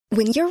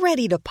When you're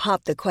ready to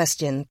pop the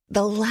question,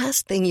 the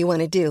last thing you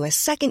want to do is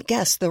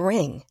second-guess the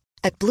ring.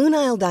 At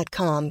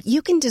BlueNile.com,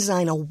 you can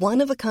design a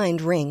one-of-a-kind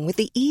ring with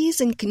the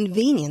ease and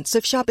convenience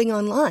of shopping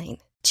online.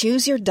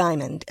 Choose your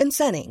diamond and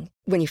setting.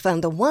 When you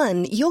find the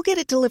one, you'll get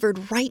it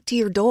delivered right to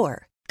your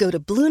door. Go to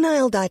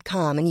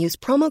BlueNile.com and use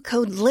promo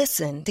code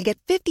LISTEN to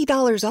get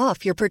 $50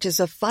 off your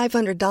purchase of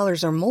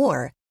 $500 or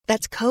more.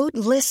 That's code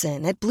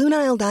LISTEN at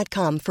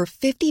BlueNile.com for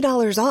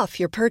 $50 off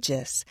your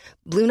purchase.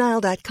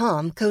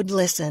 BlueNile.com, code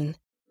LISTEN.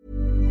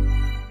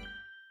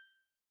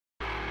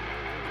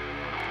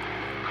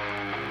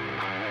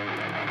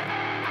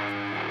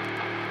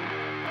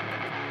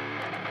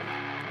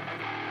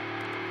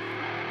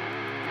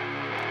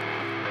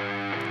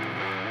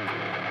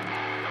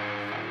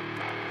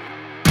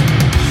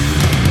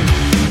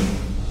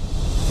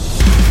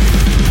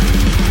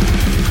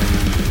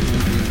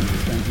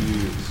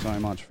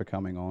 Much for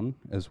coming on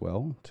as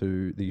well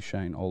to the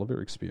Shane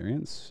Oliver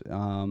experience.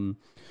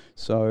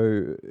 This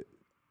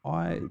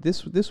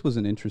was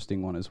an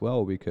interesting one as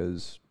well,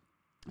 because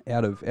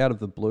out of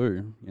the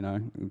blue, you know,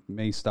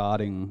 me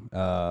starting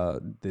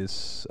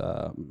this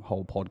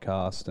whole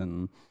podcast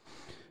and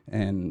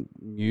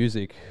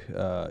music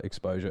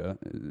exposure,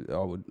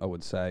 I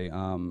would say,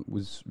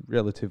 was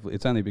relatively.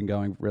 It's only been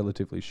going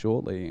relatively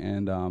shortly,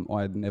 and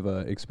I had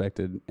never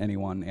expected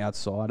anyone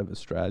outside of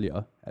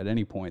Australia at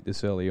any point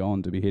this early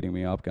on to be hitting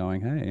me up,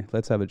 going, "Hey,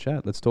 let's have a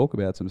chat. Let's talk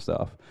about some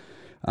stuff."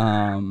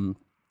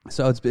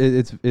 So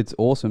it's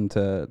awesome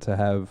to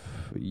have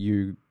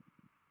you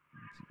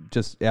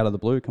just out of the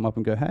blue come up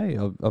and go, "Hey,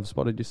 I've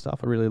spotted your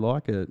stuff. I really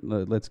like it.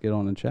 Let's get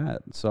on and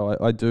chat." So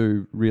I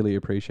do really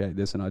appreciate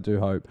this, and I do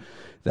hope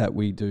that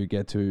we do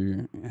get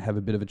to have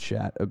a bit of a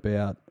chat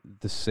about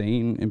the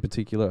scene in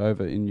particular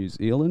over in New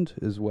Zealand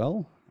as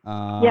well.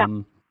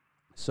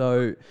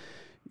 So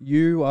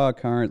you are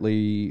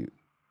currently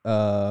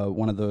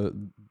one of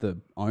the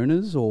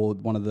owners or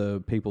one of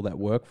the people that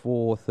work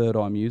for Third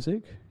Eye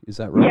Music. Is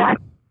that right? Yeah.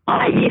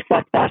 Yes,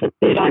 I started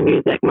Third Eye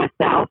Music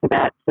myself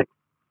about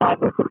 5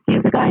 or 6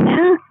 years ago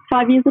now.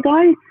 5 years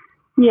ago,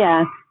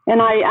 yeah.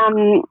 And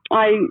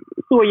I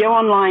saw you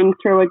online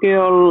through a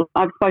girl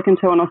I've spoken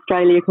to in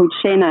Australia called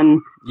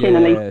Shannon.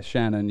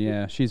 Shannon.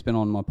 Yeah, she's been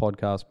on my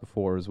podcast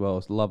before as well.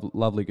 It's a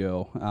lovely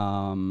girl,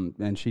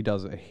 and she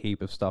does a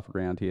heap of stuff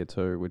around here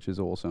too, which is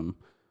awesome.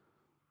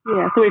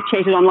 Yeah, so we've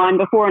chatted online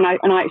before, and I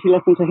actually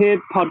listened to her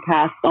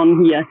podcast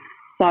on here.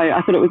 So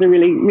I thought it was a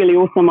really, really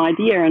awesome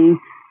idea, and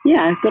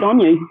yeah, good on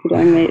you for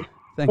doing that.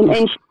 Thank you.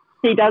 And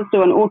she does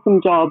do an awesome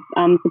job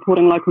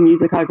supporting local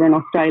music over in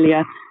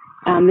Australia,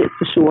 that's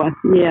for sure.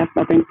 Yeah,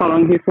 I've been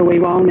following her for a wee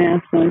while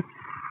now, so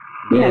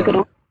yeah, good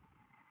on.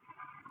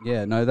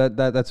 Yeah, no,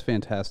 that's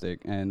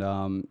fantastic, and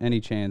any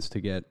chance to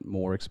get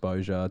more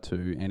exposure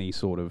to any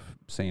sort of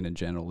scene in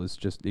general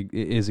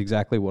is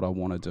exactly what I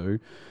want to do.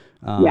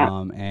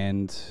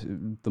 And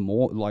the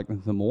more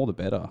the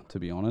better, to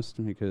be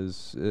honest,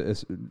 because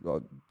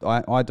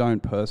I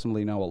don't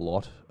personally know a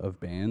lot of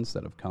bands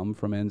that have come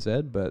from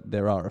NZ, but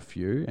there are a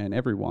few, and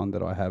everyone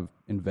that I have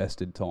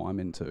invested time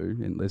in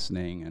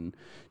listening and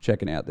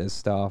checking out their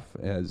stuff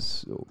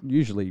has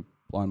usually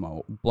blown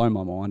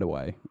my mind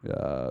away.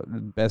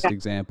 Best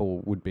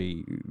example would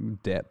be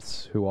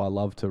Depths, who I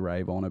love to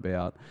rave on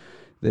about.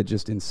 They're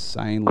just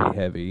insanely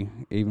heavy,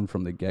 even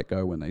from the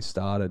get-go when they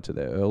started to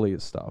their earlier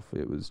stuff.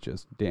 It was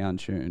just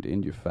down-tuned,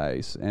 in your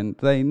face. And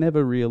they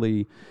never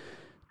really,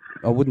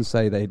 I wouldn't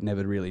say they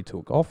never really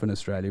took off in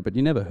Australia, but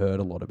you never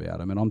heard a lot about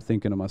them. And I'm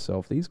thinking to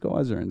myself, these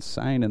guys are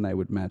insane, and they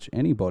would match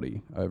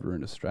anybody over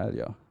in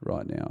Australia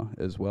right now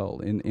as well,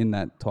 in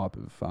that type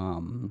of,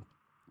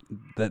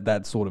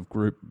 that sort of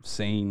group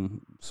scene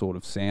sort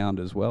of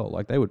sound as well.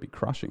 Like, they would be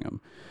crushing them.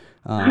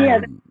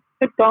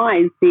 Good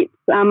guys, Depths.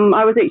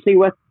 I was actually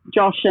with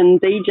Josh and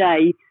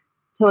DJ,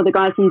 two of the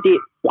guys from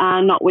Depths,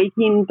 not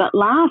weekend but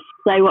last.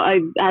 They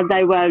were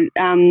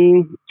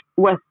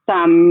with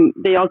the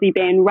Aussie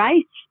band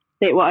Race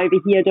that were over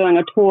here doing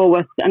a tour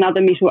with a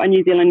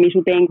New Zealand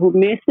metal band called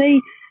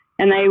Mercy,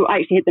 and they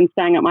actually had them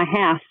staying at my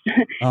house.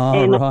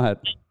 Oh, right.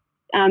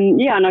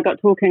 And I got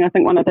talking. I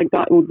think one of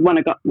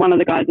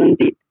the guys in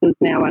Depths is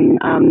now in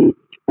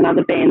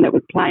another band that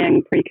was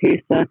playing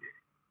Precursor,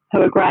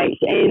 who are great.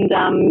 And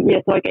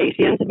so I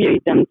actually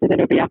interviewed them, so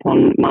that'll be up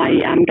on my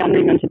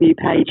Gunroom interview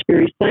page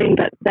very soon.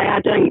 But they are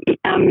doing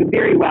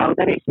very well.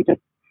 They've actually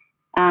just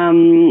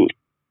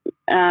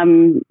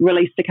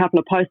released a couple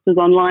of posters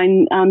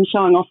online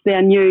showing off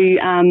their new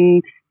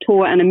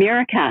tour in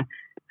America.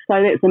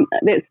 So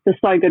that's just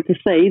so good to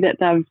see that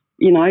they've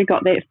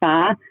got that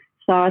far.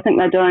 So I think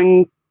they're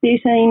doing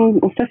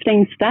 13 or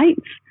 15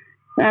 states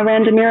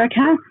around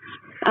America.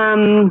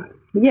 So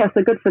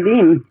good for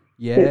them.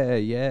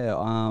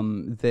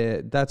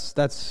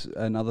 That's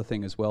another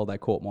thing as well that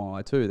caught my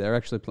eye too. They're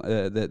actually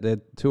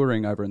they're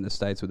touring over in the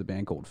States with a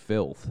band called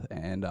Filth,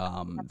 and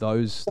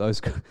those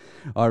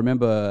I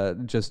remember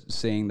just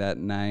seeing that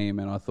name,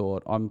 and I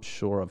thought, I'm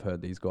sure I've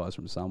heard these guys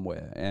from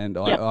somewhere, and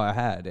I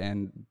had,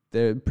 and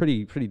they're a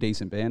pretty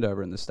decent band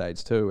over in the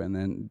States too. And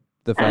then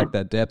the fact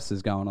that Depths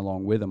is going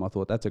along with them, I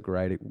thought that's a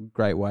great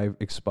way,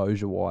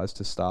 exposure-wise,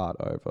 to start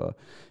over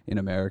in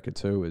America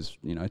too. Is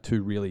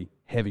two really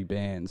heavy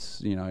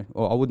bands,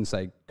 or I wouldn't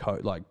say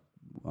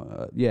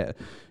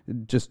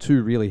just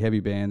two really heavy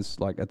bands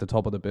like at the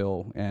top of the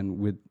bill, and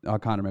with I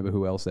can't remember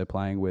who else they're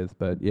playing with,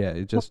 but yeah,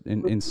 it's just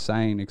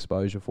insane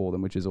exposure for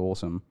them, which is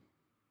awesome.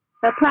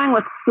 They're playing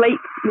with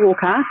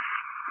Sleepwalker.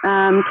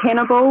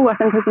 Cannibal, I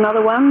think, is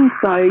another one.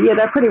 So, yeah,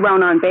 they're pretty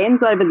well-known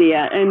bands over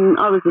there, and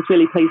I was just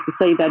really pleased to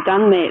see they'd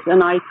done that.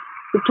 And I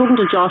was talking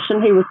to Josh, and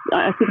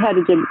I said, how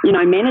did you,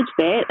 manage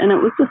that? And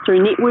it was just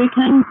through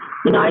networking,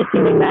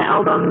 sending their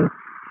album,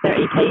 their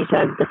EP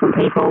to different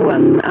people,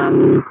 and,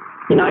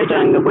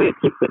 doing the work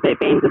that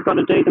bands have got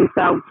to do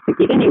themselves to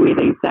get anywhere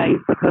these days,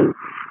 because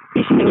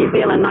especially in New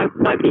Zealand,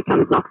 nobody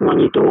comes knocking on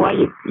your door.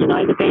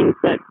 The bands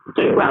that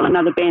do well,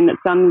 another band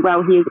that's done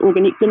well here is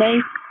Organectomy.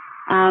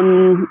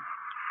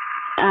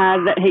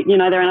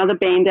 They're another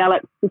band.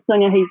 Alex, the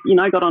singer, he's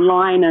got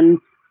online and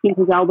sent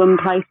his album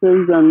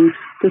places, and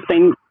just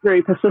been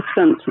very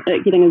persistent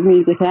at getting his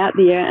music out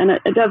there, and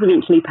it does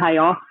eventually pay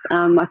off.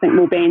 I think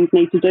more bands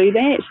need to do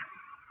that,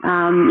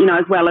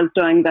 as well as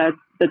doing the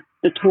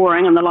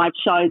touring and the live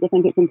shows. I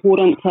think it's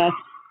important to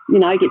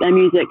get their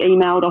music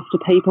emailed off to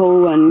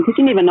people, and because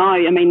you never know.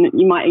 I mean,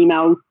 you might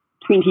email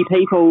 20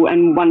 people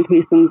and one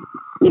person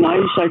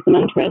shows some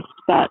interest,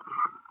 but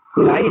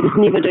you just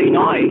never do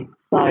know.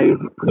 So,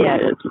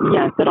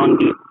 but on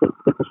Depths, it's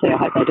good to see. I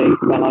hope they do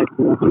well over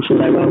there. I'm sure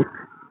they will.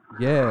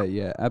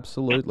 Yeah,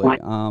 absolutely.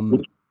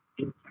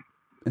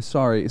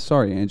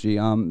 Sorry, Angie.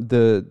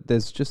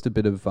 There's just a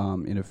bit of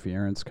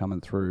interference coming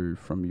through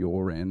from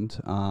your end.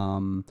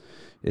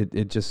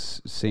 It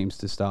just seems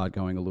to start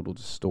going a little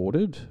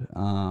distorted.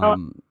 My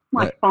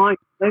phone.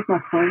 Where's my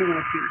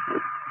phone?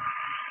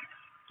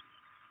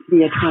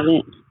 Yeah, try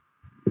that.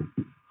 Is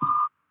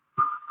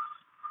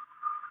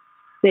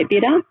that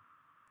better?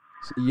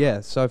 Yeah,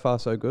 so far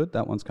so good.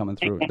 That one's coming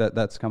through. Okay.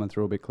 That's coming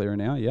through a bit clearer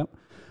now. Yep.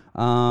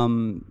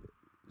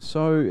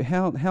 So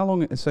how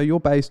long? So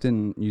you're based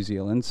in New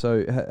Zealand.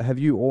 So have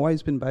you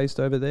always been based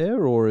over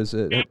there, or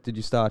did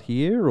you start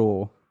here,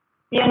 or?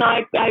 Yeah, no,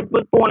 I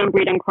was born and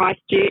bred in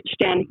Christchurch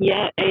down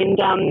here, and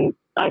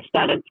I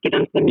started to get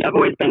into them. I've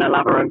always been a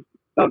lover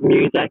of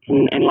music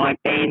and live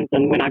bands,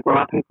 and when I grew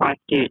up in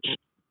Christchurch,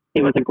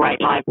 there was a great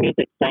live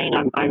music scene.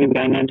 I remember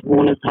going down to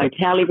Warner's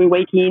Hotel every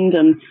weekend,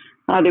 and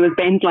there was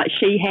bands like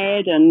She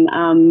Had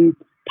and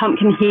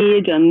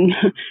Pumpkinhead and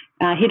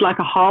Head Like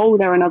a Hole.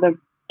 They were another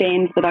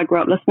band that I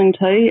grew up listening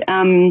to.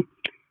 And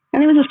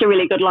there was just a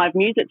really good live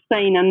music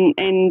scene,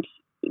 and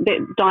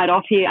that died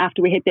off here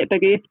after we had that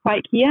big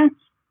earthquake here.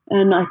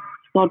 And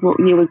God, what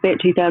year was that?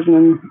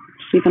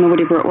 2007 or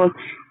whatever it was.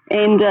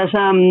 And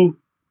it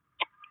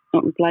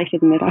was later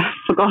than that. I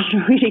forgot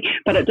already.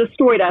 But it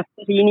destroyed our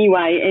city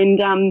anyway. And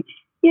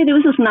there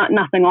was just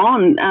nothing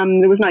on.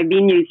 There was no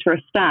venues for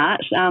a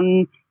start.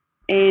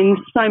 And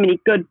so many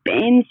good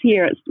bands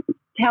here.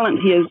 Talent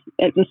here,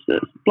 it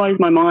blows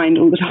my mind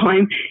all the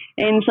time.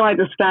 And so I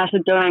just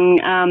started doing,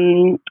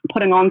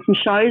 putting on some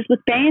shows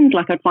with bands.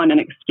 Like I'd find an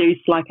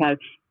excuse, like a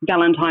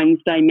Valentine's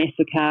Day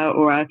Massacre,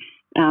 or a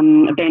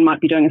band might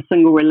be doing a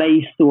single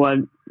release or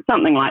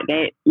something like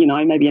that,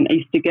 maybe an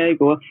Easter gig,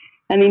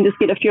 and then just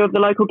get a few of the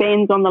local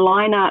bands on the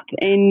lineup,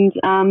 and,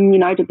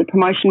 did the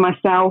promotion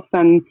myself,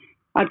 and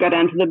I'd go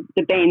down to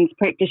the band's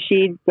practice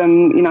sheds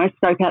and,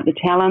 scope out the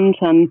talent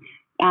and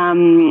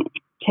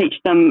teach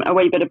them a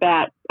wee bit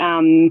about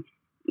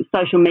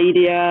social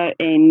media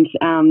and,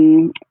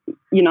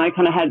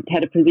 kind of how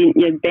to present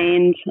your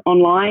band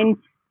online.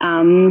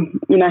 How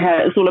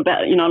it's all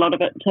about, a lot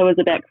of it too is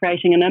about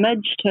creating an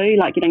image too,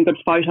 like getting good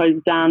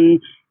photos done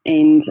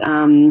and,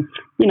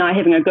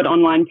 having a good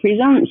online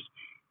presence.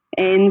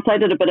 And so I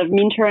did a bit of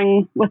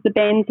mentoring with the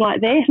bands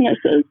like that, and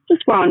it's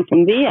just grown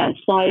from there.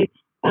 So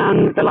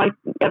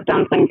I've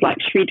done things like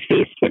Shred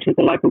Fest, which is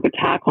a local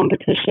guitar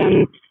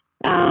competition,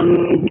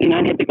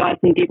 and had the guys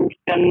from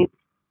Devilskin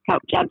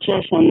help judge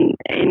it,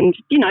 and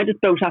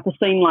just built up a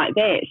scene like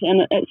that,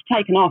 and it's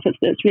taken off.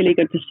 It's really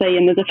good to see,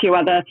 and there's a few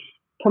other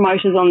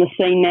promoters on the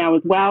scene now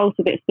as well,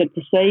 so that's good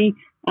to see,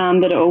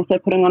 that are also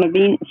putting on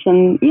events,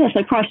 and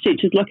so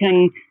Christchurch is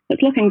looking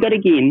good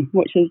again,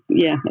 which is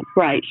it's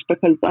great,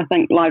 because I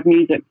think live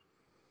music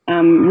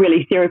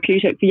really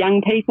therapeutic for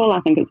young people.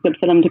 I think it's good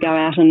for them to go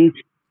out and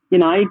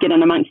get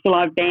in amongst the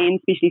live band,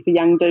 especially for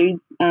young dudes,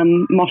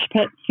 mosh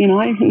pits,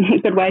 a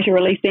good way to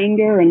release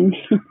anger and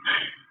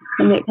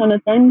and that kind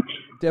of thing.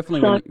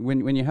 Definitely, so,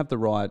 when you have the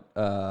right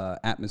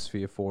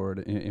atmosphere for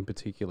it, in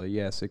particular,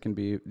 yes, it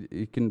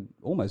can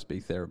almost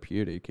be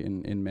therapeutic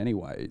in many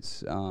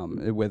ways.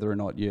 Whether or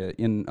not you're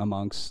in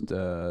amongst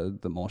the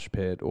mosh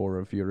pit,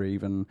 or if you're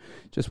even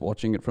just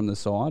watching it from the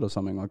side or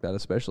something like that.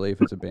 Especially if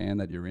it's a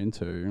band that you're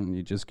into and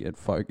you just get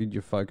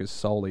you focus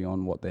solely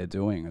on what they're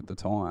doing at the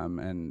time,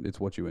 and it's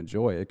what you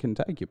enjoy. It can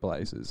take you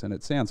places, and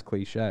it sounds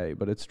cliche,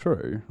 but it's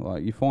true.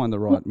 Like, you find the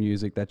right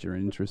music that you're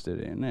interested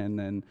in, and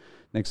then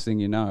next thing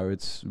you know,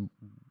 it's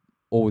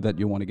all that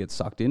you want to get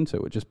sucked into.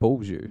 It just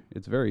pulls you.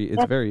 It's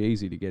very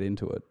easy to get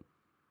into it.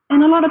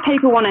 And a lot of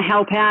people want to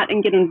help out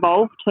and get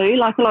involved too.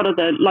 Like a lot of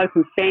the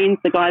local fans,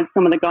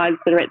 some of the guys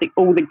that are at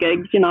all the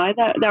gigs,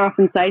 they're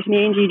often say to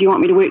me, Angie, do you want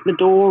me to work the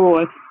door,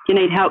 or do you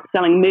need help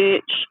selling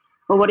merch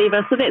or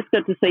whatever? So that's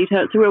good to see too.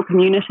 It's a real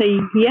community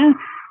here.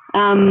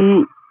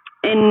 And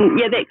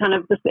yeah, that kind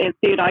of, as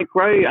Third Eye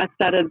grew, I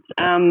started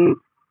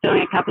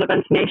doing a couple of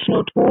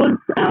international tours.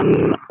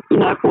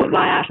 I brought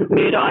Liata's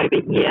Murder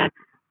over here.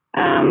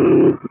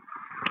 And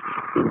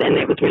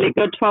that was really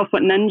good. 12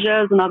 Foot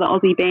Ninjas, another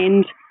Aussie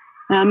band.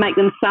 Make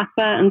Them Suffer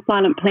and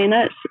Silent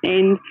Planet.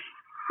 And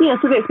yeah,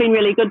 so that's been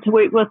really good to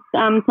work with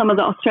some of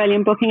the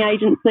Australian booking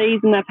agencies,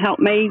 and they've helped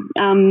me.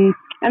 And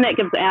that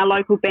gives our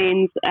local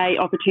bands a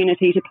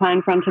opportunity to play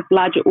in front of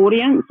larger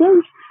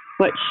audiences,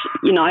 which,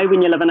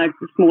 when you live in a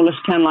smallish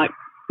town like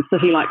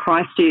city like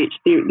Christchurch,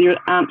 there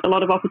aren't a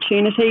lot of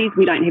opportunities.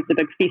 We don't have the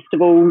big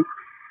festivals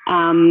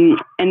and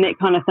that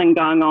kind of thing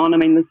going on. I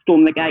mean, there's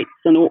Storm the Gates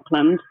in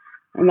Auckland,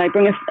 and they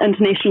bring us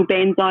international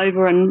bands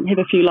over and have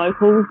a few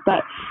locals,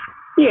 but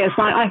yes,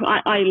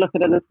 I look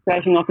at it as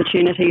creating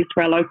opportunities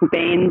for our local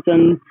bands,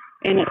 and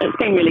it's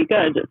been really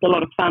good. It's a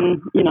lot of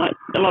fun, it's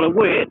a lot of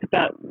work,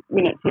 but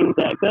when it turns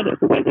out good,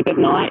 it's always a good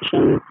night,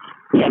 and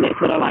yeah, that's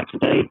what I like to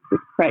do,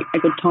 just create a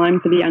good time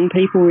for the young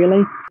people,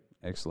 really.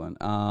 Excellent.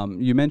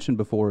 You mentioned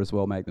before as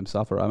well, Make Them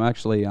Suffer. I'm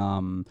actually,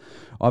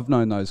 I've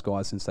known those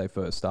guys since they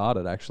first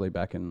started. Actually,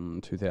 back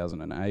in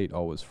 2008, I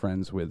was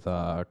friends with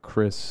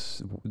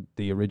Chris,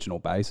 the original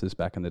bassist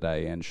back in the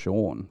day, and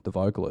Sean, the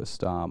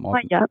vocalist. I've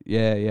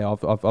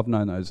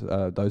known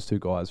those two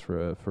guys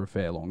for a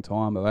fair long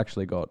time. I've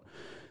actually got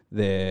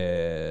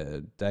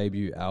their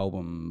debut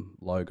album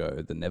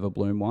logo, the Never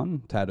Bloom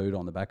one, tattooed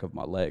on the back of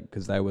my leg,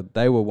 because they were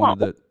one of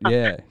the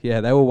they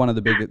were one of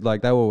the big,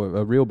 like, they were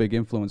a real big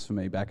influence for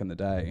me back in the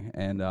day.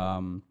 And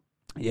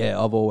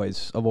I've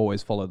always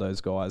followed those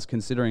guys,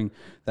 considering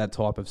that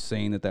type of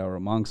scene that they were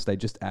amongst. They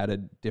just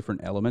added different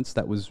elements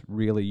that was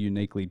really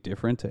uniquely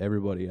different to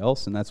everybody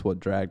else, and that's what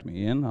dragged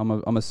me in.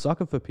 I'm a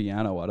sucker for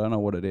piano. I don't know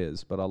what it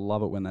is, but I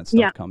love it when that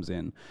stuff comes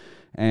in.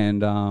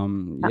 And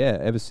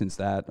ever since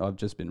that, I've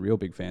just been real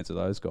big fans of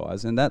those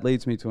guys. And that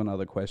leads me to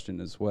another question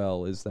as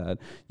well, is that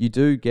you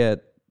do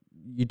get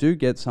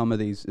some of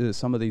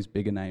these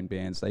bigger name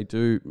bands. They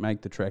do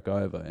make the trek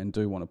over and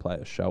do want to play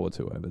a show or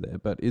two over there.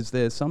 But is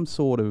there some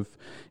sort of,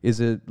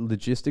 is it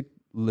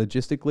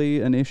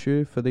logistically an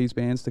issue for these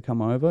bands to come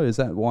over? Is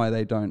that why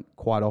they don't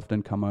quite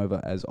often come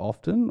over as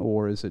often,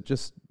 or is it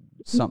just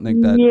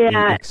something that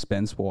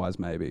expense wise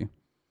maybe?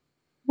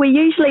 We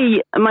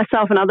usually,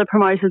 myself and other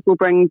promoters, will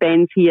bring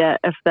bands here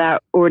if they're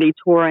already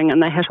touring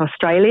and they hit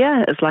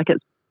Australia. It's like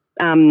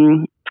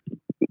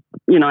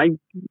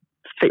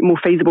more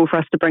feasible for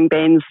us to bring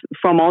bands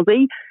from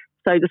Aussie.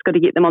 So just got to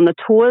get them on the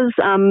tours.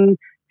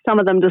 Some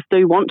of them just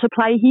do want to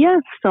play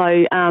here.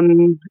 So,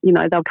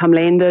 they'll come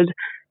landed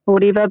or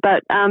whatever.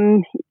 But,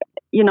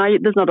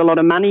 there's not a lot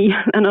of money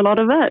in a lot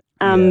of it.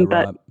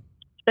 But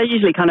they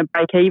usually kind of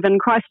break even.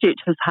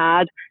 Christchurch is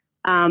hard.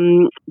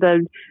 They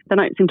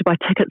don't seem to buy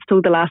tickets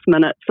till the last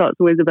minute, so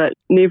it's always a bit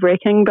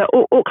nerve-wracking. But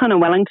Auckland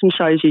and Wellington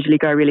shows usually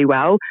go really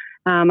well.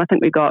 I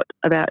think we got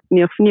about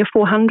near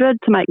 400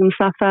 to Make Them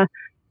Suffer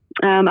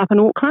up in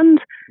Auckland.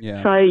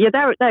 Yeah. So yeah,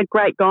 they're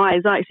great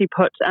guys. I actually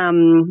put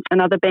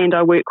another band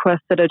I work with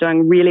that are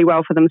doing really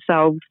well for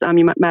themselves.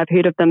 You may have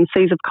heard of them,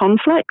 Seas of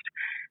Conflict.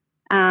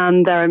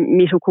 They're a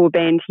metalcore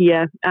band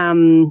here.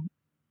 And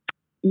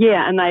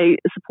they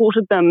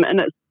supported them,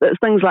 and it's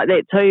things like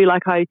that too.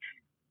 Like I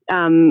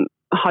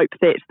hope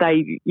that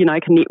they,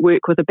 can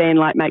network with a band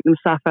like Make Them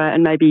Suffer,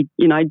 and maybe,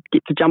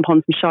 get to jump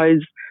on some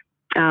shows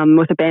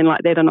with a band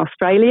like that in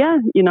Australia,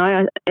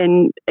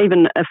 and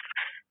even if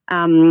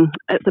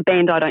it's a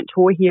band I don't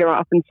tour here, I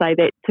often say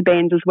that to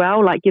bands as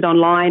well, like get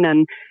online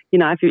and,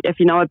 if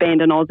you know a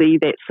band in Aussie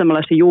that's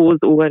similar to yours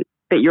or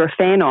that you're a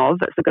fan of,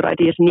 it's a good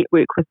idea to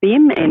network with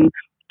them and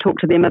talk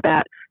to them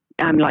about,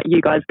 like you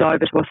guys go over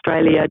to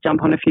Australia,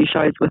 jump on a few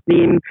shows with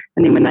them,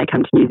 and then when they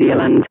come to New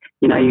Zealand,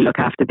 you look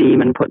after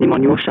them and put them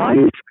on your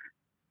shows,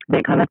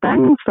 that kind of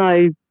thing.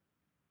 So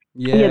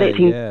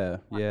networking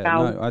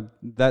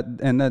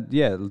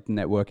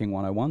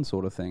 101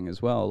 sort of thing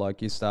as well.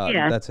 Like you start,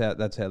 that's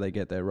how they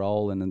get their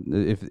role, and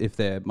if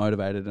they're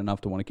motivated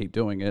enough to want to keep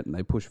doing it and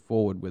they push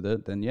forward with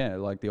it, then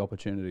like the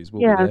opportunities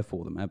will be there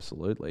for them.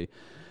 Absolutely.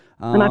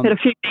 And I've had a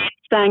few bands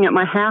staying at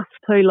my house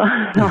too.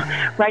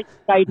 Like,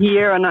 stayed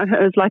here, and it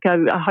was like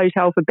a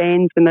hotel for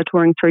bands when they're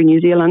touring through New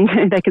Zealand.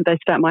 They stay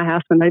at my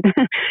house when they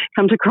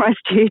come to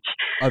Christchurch.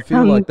 I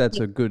feel like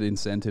that's a good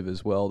incentive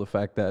as well. The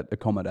fact that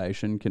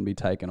accommodation can be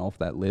taken off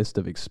that list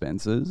of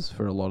expenses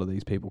for a lot of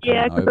these people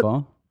coming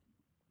over.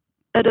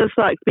 It is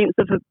so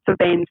expensive for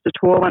bands to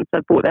tour once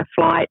they've bought their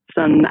flights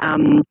and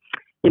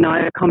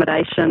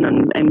accommodation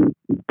and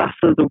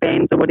buses or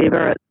vans or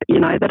whatever. They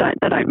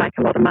don't make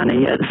a lot of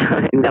money.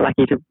 They're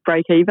lucky to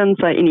break even.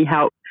 So any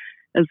help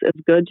is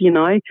good,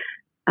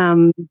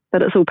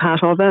 but it's all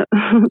part of it.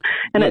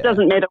 And it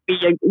doesn't matter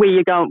where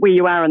you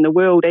are in the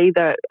world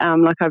either.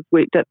 Like I've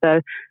worked at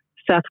the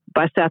South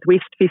by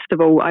Southwest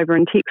Festival over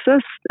in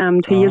Texas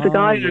 2 years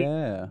ago.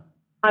 Yeah.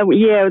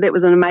 Yeah, that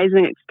was an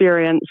amazing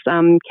experience.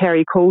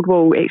 Kerry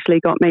Caldwell actually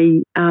got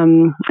me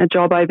a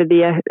job over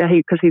there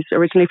because he's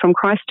originally from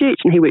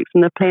Christchurch and he works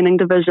in the planning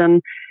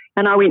division.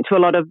 And I went to a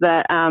lot of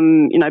the,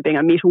 being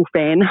a metal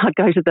fan, I'd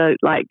go to the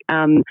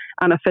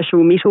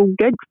unofficial metal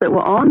gigs that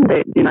were on,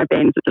 that,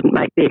 bands that didn't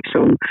make the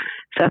actual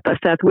South by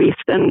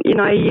Southwest. And,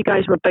 you go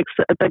to a big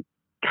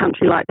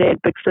country like that,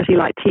 big city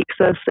like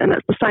Texas, and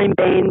it's the same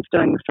bands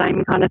doing the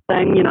same kind of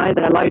thing.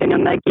 They're loading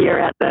in their gear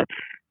out the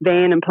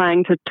van and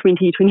playing to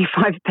 20,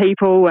 25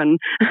 people and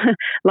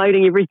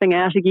loading everything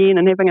out again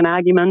and having an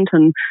argument.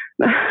 And,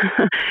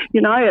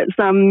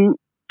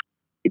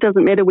 it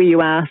doesn't matter where you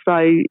are. So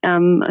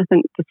I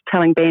think just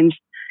telling bands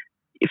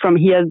from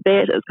here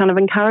that is kind of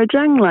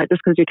encouraging. Like,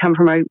 just because you come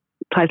from a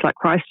place like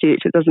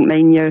Christchurch, it doesn't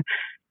mean you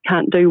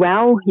can't do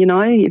well,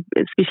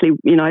 especially,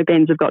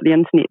 bands have got the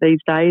internet these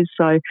days.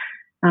 So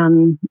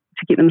to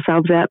get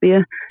themselves out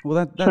there.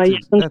 Well, that's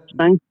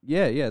interesting.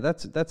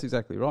 That's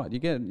exactly right. You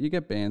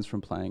get bands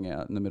from playing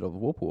out in the middle of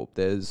Whoop Whoop.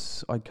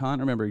 I can't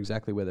remember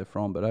exactly where they're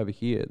from, but over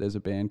here there's a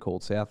band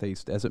called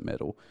Southeast Desert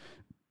Metal,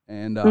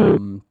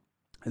 and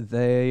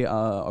they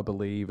are, I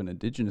believe, an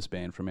Indigenous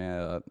band from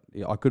I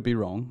could be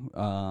wrong.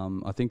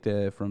 I think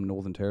they're from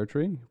Northern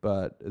Territory,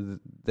 but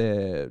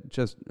they're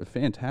just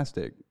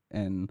fantastic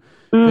and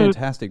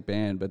fantastic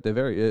band. But they're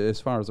very,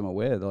 as far as I'm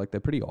aware, they're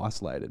pretty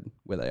isolated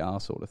where they are,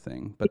 sort of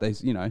thing. But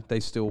they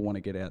still want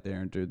to get out there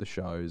and do the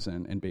shows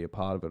and be a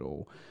part of it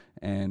all.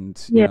 And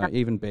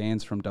even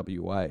bands from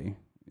WA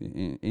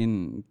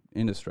in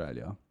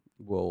Australia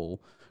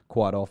will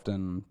quite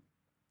often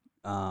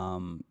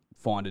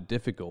find it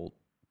difficult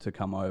to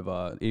come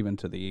over even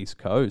to the east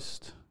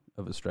coast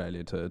of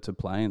Australia to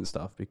play and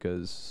stuff,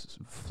 because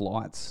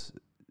flights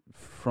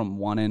from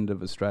one end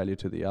of Australia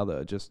to the other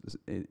are just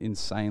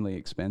insanely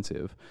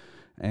expensive.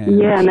 And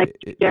they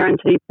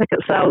guarantee ticket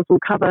sales will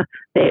cover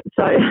that,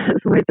 so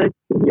it's always a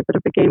bit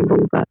of a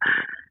gamble, but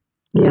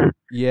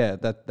yeah,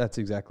 that's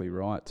exactly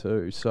right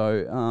too.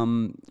 So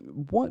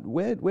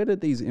where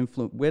did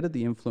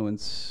the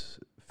influence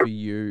for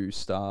you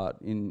start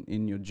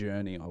in your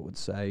journey, I would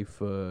say,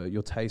 for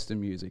your taste in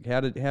music?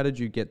 How did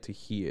you get to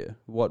here?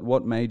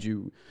 What made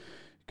you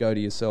go to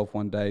yourself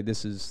one day,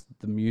 this is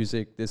the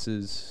music, this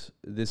is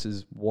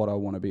what I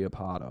want to be a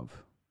part of?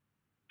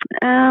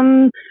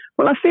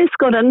 Well, I first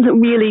got into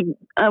really,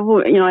 I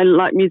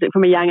like music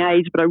from a young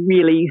age, but I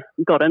really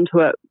got into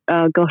it.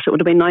 It would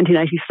have been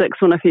 1986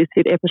 when I first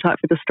heard Appetite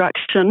for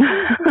Destruction.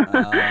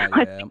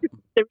 I think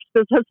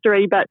it's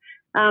history, but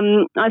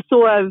I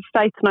saw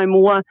Faith No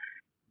More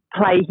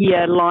play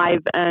here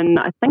live, and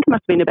I think it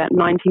must have been about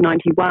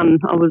 1991.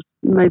 I was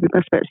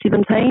about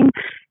 17,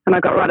 and I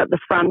got right up the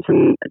front,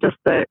 and just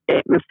the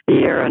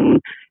atmosphere,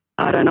 and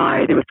I don't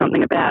know, there was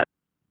something about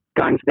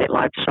going to that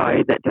live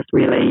show that just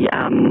really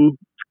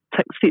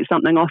set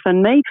something off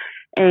in me.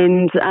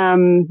 And I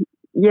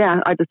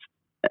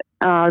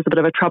was a bit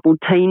of a troubled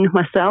teen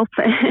myself,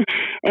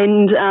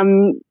 and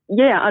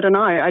I don't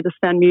know, I just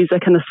found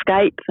music an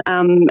escape,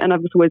 and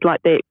I've just always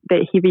liked that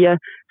heavier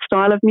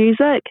style of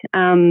music.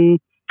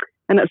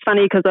 And it's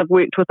funny because I've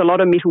worked with a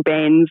lot of metal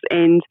bands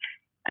and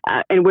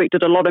worked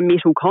at a lot of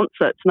metal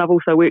concerts, and I've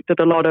also worked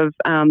at a lot of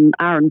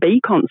R&B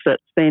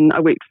concerts. And I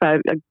worked for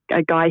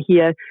a guy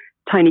here,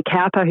 Tony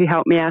Cowper, who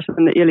helped me out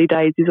in the early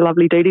days. He's a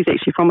lovely dude. He's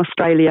actually from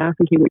Australia. I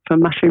think he worked for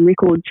Mushroom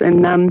Records,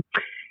 and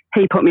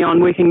he put me on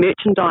working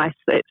merchandise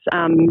at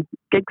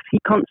gigs,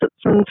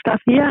 concerts and stuff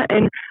here.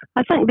 And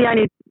I think the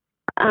only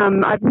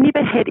I've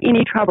never had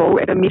any trouble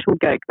at a metal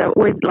gig. They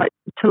always like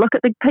to look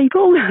at the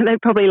people. They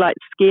probably like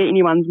scare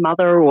anyone's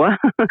mother or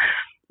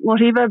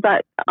whatever.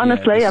 But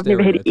honestly, I've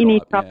never had any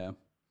trouble.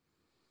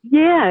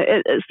 Yeah,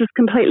 it's just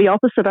completely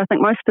opposite. I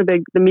think most of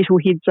the metal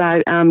heads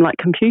are like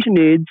computer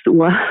nerds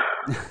or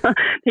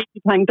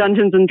people playing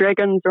Dungeons and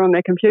Dragons or on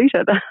their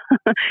computer.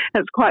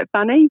 It's quite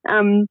funny.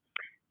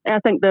 I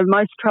think the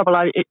most trouble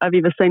I've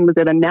ever seen was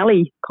at a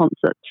Nelly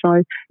concert.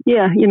 So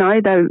yeah,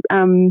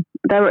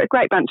 they were a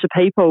great bunch of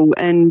people,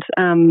 and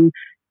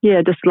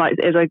just like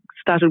as I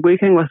started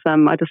working with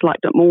them, I just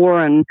liked it more,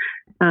 and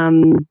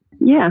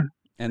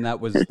And that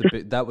was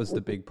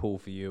the big pull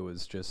for you,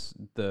 was just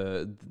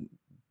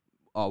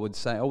I wouldn't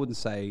say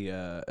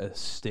a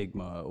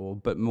stigma,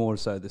 but more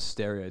so the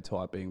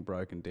stereotype being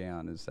broken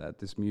down, is that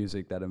this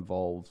music that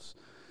involves,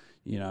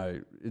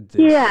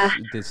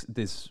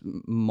 this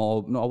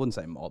mob. No, I wouldn't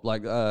say mob.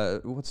 Like,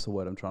 what's the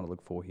word I'm trying to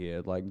look for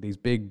here? Like these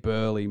big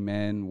burly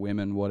men,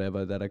 women,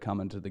 whatever, that are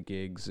coming to the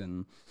gigs,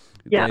 and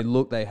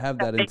they have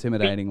that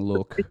intimidating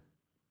look.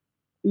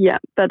 Yeah,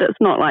 but it's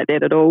not like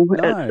that at all.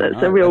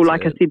 It's a real,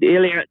 like I said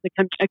earlier,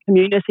 it's a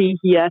community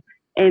here,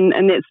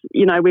 and that's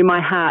where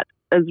my heart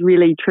is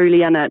really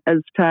truly in it,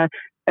 is for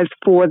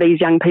these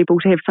young people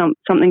to have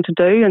something to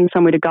do and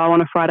somewhere to go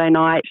on a Friday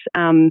night.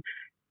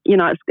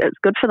 It's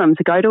good for them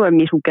to go to a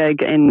metal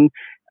gig, and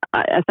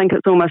I think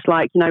it's almost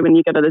like, when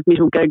you go to those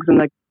metal gigs and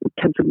the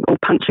kids are all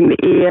punching the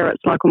air,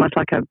 it's like almost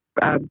like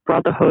a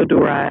brotherhood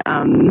or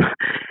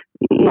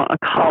not a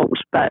cult,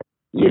 but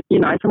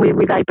somewhere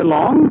where they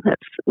belong.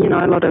 It's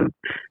a lot of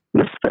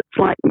misfits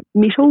like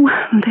metal,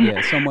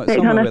 Yeah, somewhere that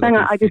kind of where thing.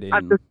 they can fit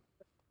in.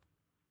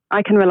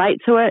 I can relate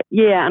to it,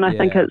 and I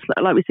think it's,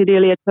 like we said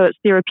earlier, so it's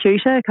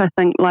therapeutic. I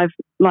think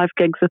live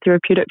gigs are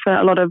therapeutic for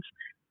a lot of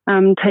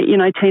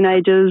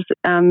teenagers,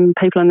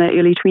 people in their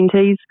early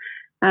 20s,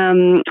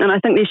 and I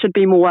think there should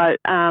be more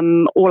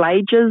all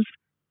ages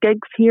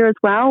gigs here as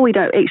well. We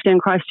don't actually, in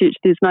Christchurch,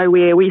 there's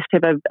nowhere. We used to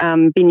have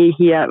a venue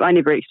here. I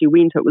never actually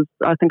went.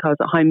 I think I was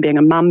at home being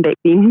a mum back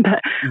then, but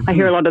I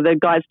hear a lot of the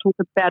guys talk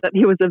about it.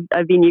 There was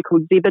a venue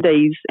called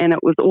Zebedee's, and it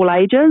was all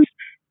ages.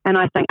 And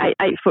I think 8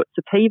 Foot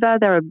Sativa,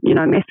 they're a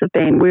massive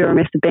band. We were a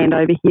massive band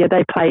over here.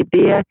 They played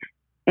there,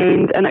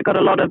 and it got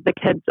a lot of the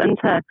kids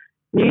into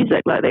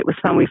music. Like, that was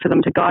somewhere for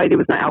them to go. There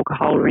was no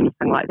alcohol or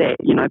anything like that,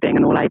 being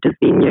an all ages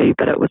venue,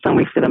 but it was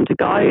somewhere for them to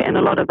go. And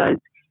a lot of those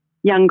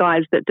young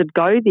guys that did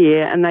go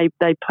there, and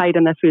they played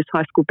in their first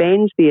high school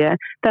bands there,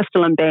 they're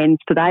still in bands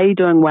today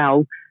doing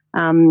well.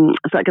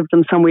 So it gives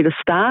them somewhere to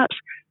start.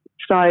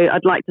 So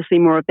I'd like to see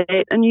more of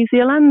that in New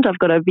Zealand. I've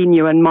got a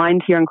venue in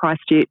mind here in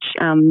Christchurch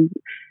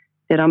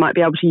that I might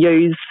be able to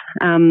use.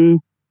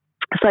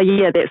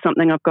 That's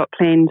something I've got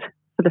planned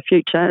for the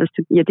future, is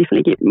to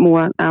definitely get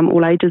more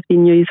all ages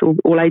venues or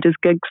all ages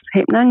gigs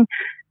happening.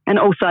 And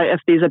also, if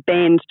there's a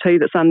band too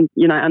that's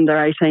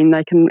under 18,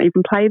 they can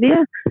even play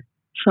there.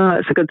 So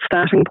it's a good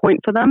starting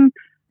point for them.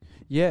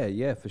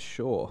 Yeah, for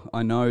sure.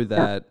 I know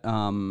that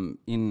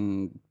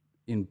in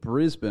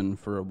Brisbane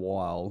for a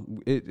while,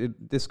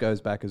 this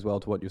goes back as well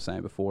to what you were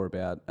saying before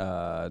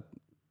about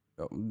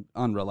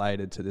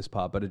unrelated to this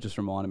part, but it just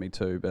reminded me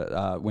too.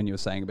 But when you were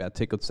saying about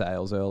ticket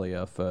sales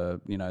earlier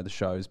for the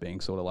shows being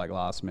sort of like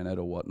last minute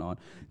or whatnot,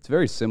 it's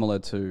very similar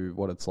to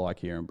what it's like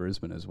here in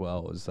Brisbane as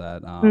well. Is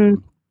that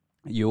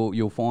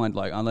you'll find,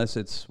 like, unless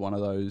it's one of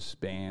those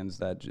bands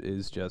that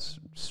is just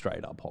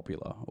straight up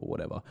popular or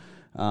whatever,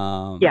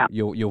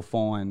 you'll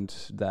find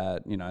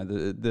that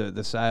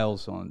the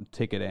sales on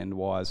ticket end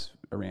wise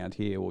around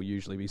here will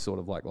usually be sort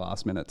of like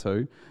last minute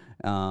too.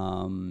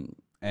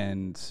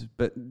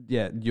 But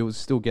you'll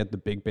still get the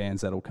big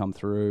bands that'll come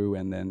through,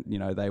 and then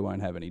they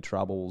won't have any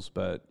troubles.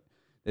 But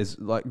there's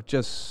like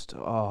just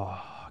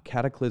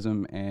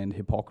Cataclysm and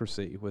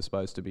Hypocrisy were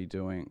supposed to be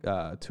doing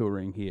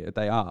touring here.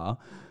 They are,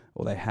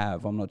 or they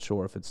have. I'm not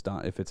sure if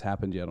it's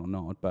happened yet or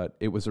not. But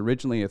it was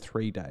originally a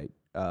 3-date: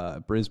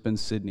 Brisbane,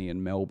 Sydney,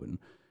 and Melbourne,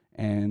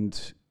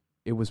 and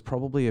it was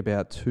probably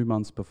about 2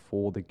 months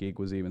before the gig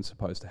was even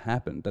supposed to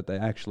happen that they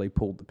actually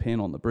pulled the pin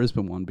on the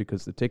Brisbane one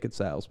because the ticket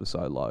sales were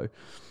so low.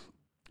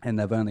 And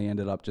they've only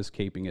ended up just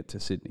keeping it to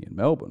Sydney and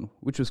Melbourne,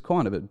 which was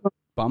kind of a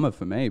bummer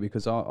for me,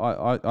 because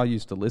I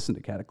used to listen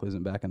to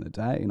Cataclysm back in the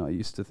day, and I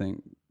used to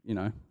think,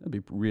 it'd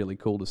be really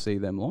cool to see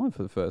them live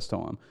for the first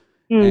time.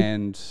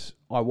 And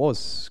I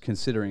was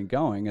considering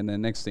going, and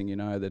then next thing you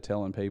know, they're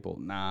telling people,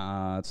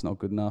 nah, it's not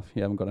good enough.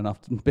 You haven't got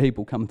enough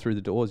people coming through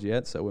the doors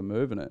yet, so we're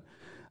moving it.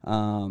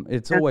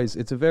 It's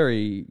a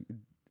very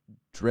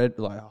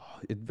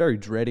very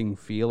dreading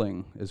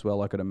feeling as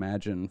well, I could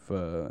imagine,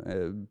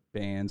 for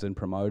bands and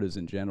promoters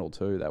in general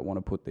too, that want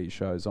to put these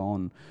shows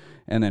on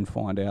and then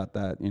find out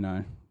that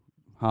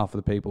half of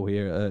the people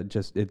here it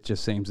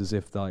just seems as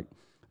if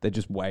they're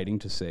just waiting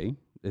to see.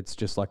 It's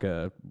just like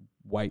a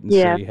wait and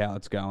see how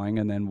it's going,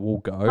 and then we'll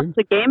go. It's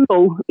a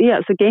gamble. Yeah,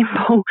 it's a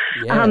gamble.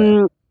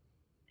 Yeah.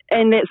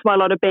 And that's why a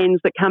lot of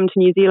bands that come to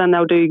New Zealand,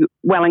 they'll do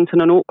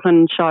Wellington and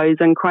Auckland shows,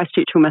 and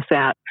Christchurch will miss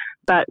out.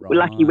 But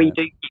lucky we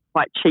do get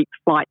quite cheap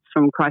flights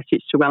from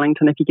Christchurch to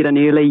Wellington. If you get in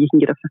early, you can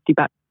get a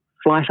 $50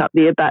 flight up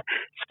there. But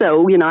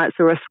still, it's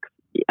a risk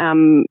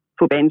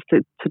for bands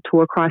to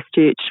tour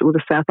Christchurch or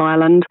the South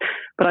Island.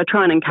 But I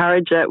try and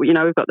encourage it. We've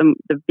got the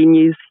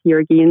venues here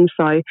again.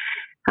 So,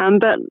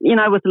 but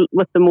with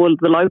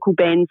the local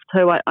bands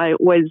too, I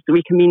always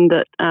recommend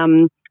that.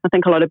 I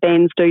think a lot of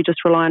bands do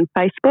just rely on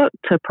Facebook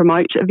to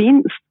promote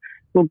events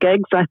or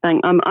gigs. I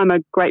think I'm a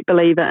great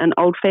believer in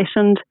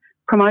old-fashioned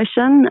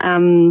promotion.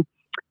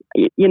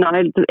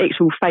 The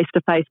actual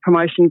face-to-face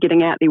promotion,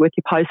 getting out there with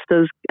your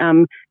posters,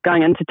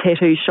 going into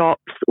tattoo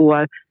shops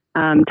or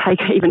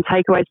even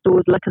takeaway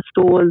stores, liquor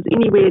stores,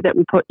 anywhere that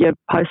will put your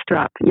poster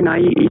up. You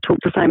talk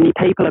to so many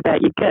people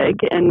about your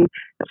gig, and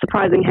it's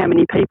surprising how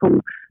many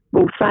people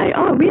will say,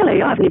 oh,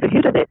 really, I've never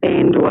heard of that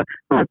band, or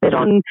I've been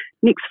on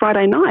next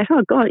Friday night.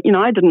 Oh, God,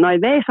 I didn't know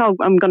that.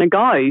 I'm going to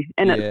go.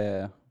 And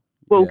it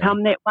will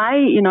come that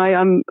way.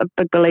 I'm a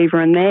big believer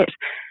in that.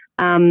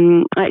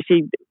 I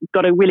actually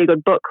got a really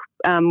good book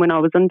when I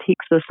was in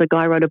Texas. A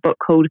guy wrote a book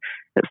called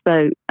 "It's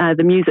the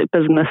Music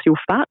Business You're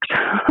Fucked,"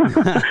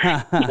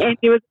 and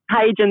there was a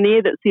page in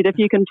there that said if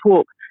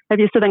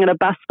you're sitting at a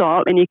bus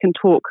stop and you're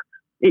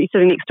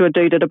sitting next to a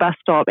dude at a bus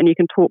stop and you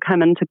can talk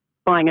him into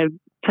buying a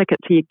ticket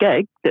to your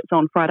gig that's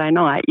on Friday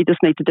night, you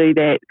just need to do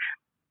that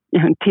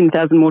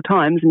 10,000 more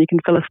times and you can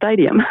fill a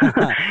stadium.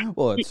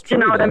 Well, it's true.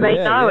 You know what I mean?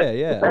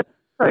 Yeah.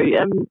 So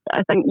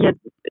I think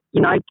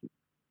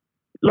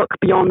look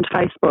beyond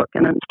Facebook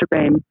and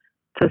Instagram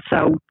to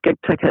sell gig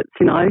tickets,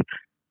 So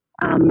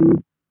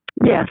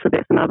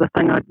that's another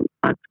thing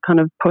I'd kind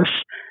of push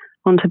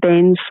onto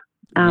bands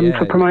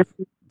for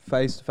promotion.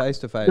 face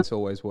to face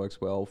always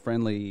works well.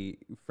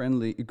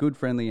 Good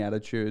friendly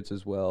attitudes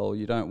as well.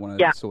 You don't want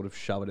to sort of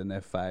shove it in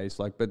their face,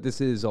 but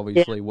this is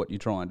obviously what you're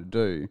trying to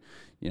do.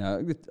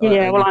 I'm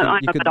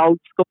a bit old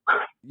school.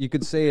 You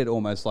could see it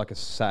almost like a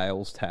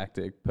sales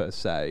tactic per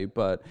se,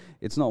 but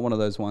it's not one of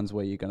those ones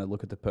where you're going to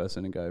look at the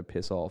person and go,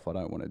 piss off, I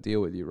don't want to deal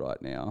with you right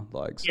now.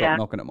 Stop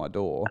knocking at my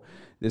door.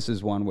 This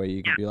is one where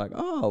you could be like,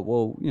 oh,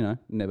 well,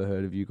 never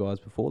heard of you guys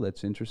before.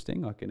 That's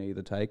interesting. I can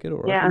either take it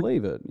or I can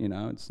leave it.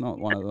 It's not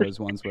one of those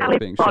ones where it's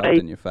being shoved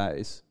in your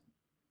face.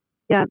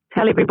 Yeah,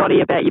 tell everybody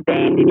about your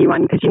band,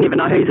 anyone, because you never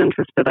know who's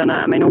interested in it.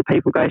 I mean, all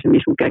people go to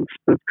metal gigs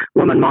with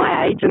women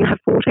my age in their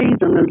 40s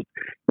and there's,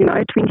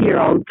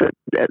 20-year-olds.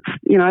 It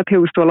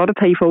appeals to a lot of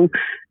people.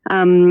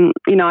 And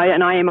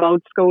I am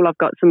old school. I've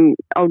got some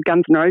old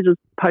Guns N' Roses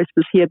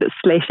posters here that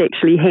Slash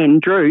actually hand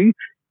drew.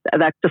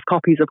 They're just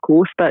copies, of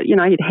course, but,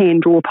 he'd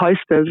hand draw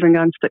posters and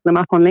go and stick them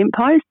up on lamp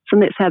posts.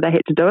 And that's how they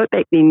had to do it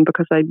back then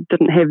because they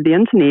didn't have the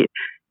internet,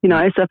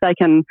 So if they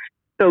can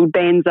build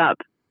bands up,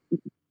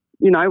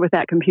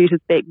 without computers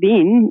back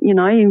then, you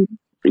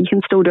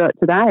can still do it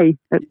today.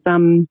 It's,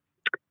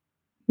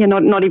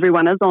 not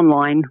everyone is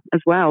online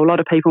as well. A lot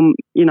of people,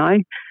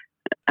 my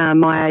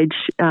age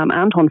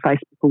aren't on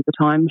Facebook all the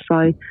time.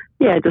 So,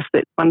 just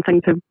that's one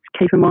thing to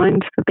keep in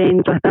mind for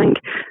bands, I think.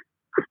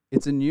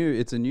 It's a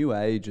new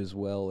age as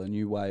well, a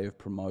new way of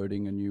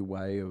promoting, a new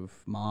way of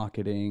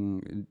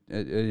marketing,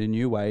 a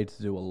new way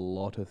to do a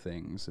lot of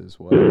things as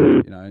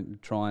well.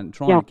 Trying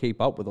to keep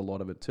up with a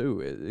lot of it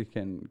too. It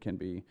can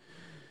be,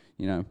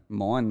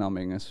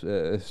 mind-numbing,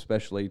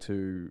 especially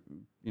to,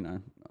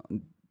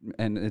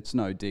 and it's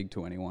no dig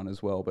to anyone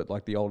as well, but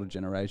the older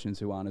generations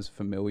who aren't as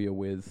familiar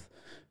with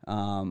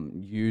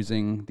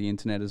using the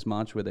internet as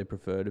much, where they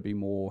prefer to be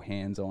more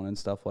hands-on and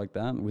stuff like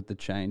that. With the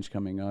change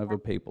coming over,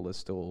 people are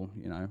still,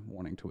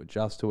 wanting to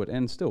adjust to it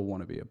and still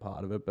want to be a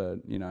part of it, but,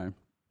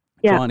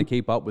 trying to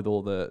keep up with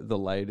all the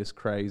latest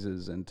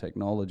crazes and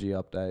technology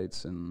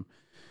updates and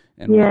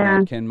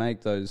whatnot can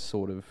make those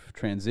sort of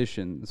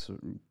transitions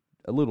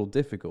a little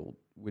difficult,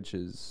 which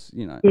is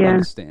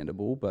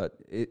understandable, but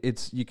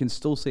it's you can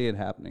still see it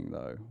happening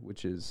though,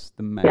 which is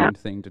the main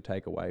thing to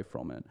take away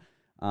from it.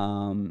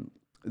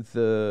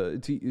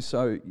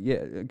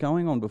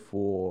 Going on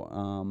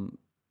before,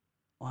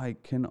 I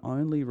can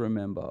only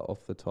remember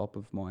off the top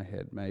of my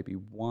head maybe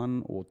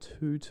 1 or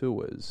 2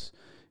 tours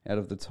out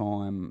of the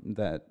time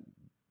that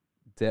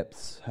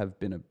Depths have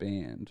been a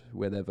band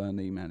where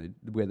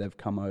they've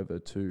come over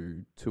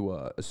to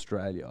tour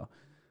Australia.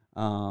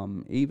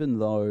 Even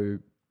though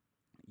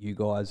you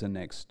guys are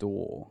next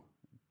door,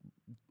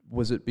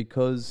 was it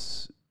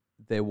because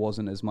there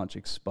wasn't as much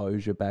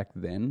exposure back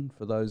then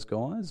for those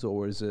guys,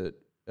 or is it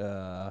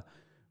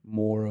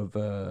more of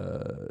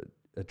a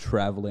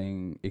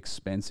travelling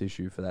expense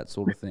issue for that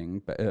sort of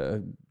thing?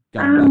 Going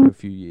back a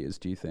few years,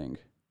 do you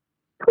think?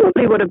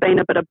 Probably would have been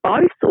a bit of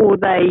both, or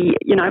they,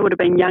 would have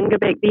been younger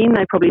back then.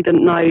 They probably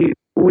didn't know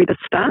where to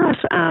start.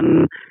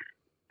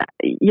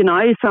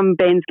 Some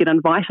bands get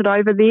invited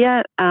over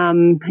there,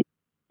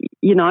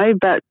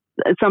 but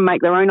some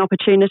make their own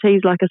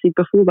opportunities. Like I said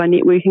before, by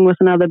networking with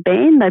another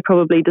band, they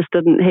probably just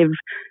didn't have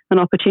an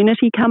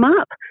opportunity come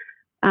up,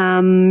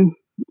 or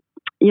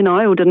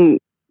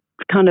didn't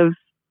kind of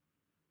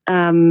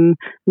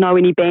know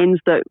any bands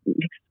that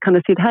kind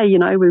of said, hey,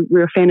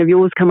 we're a fan of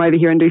yours, come over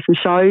here and do some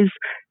shows,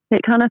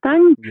 that kind of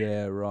thing.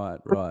 Yeah, right.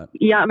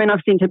 Yeah, I mean,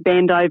 I've sent a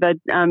band over,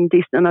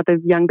 another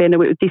young band, it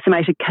was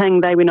Decimated King.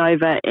 They went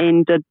over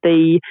and did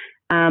the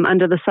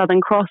Under the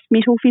Southern Cross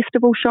Metal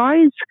Festival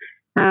shows.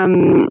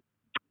 And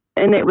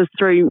that was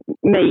through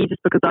me,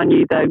 just because I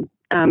knew the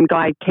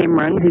guy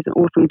Cameron, who's an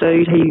awesome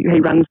dude. He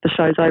runs the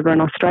shows over in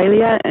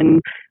Australia,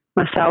 and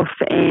myself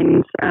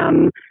and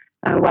a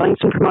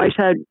Wellington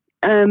promoter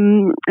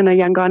and a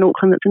young guy in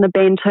Auckland that's in the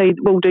band too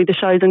will do the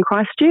shows in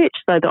Christchurch.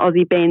 So the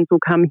Aussie bands will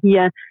come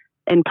here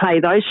and play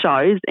those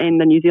shows, and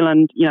the New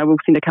Zealand, we'll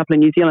send a couple of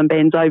New Zealand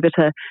bands over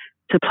to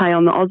play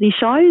on the Aussie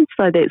shows.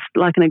 So that's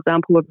like an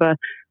example of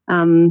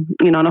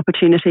an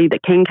opportunity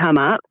that can come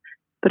up.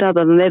 But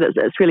other than that,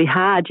 it's really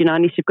hard,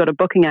 unless you've got a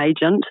booking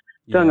agent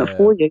doing it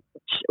for you,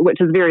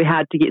 which is very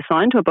hard to get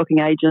signed to a booking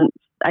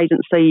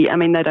agency. I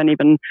mean, they don't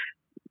even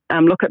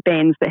look at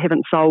bands that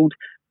haven't sold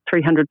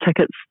 300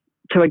 tickets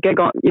to a gig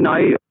on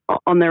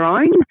their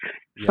own.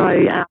 Yeah. So,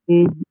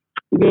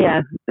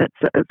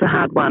 it's a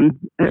hard one.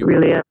 It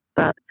really is.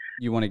 But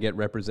you want to get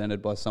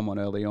represented by someone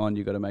early on,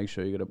 you've got to make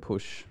sure you got to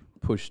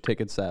push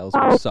ticket sales,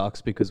 which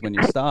sucks, because when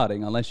you're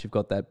starting, unless you've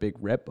got that big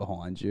rep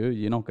behind you,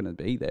 you're not going to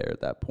be there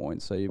at that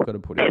point. So you've got to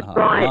put in the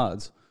hard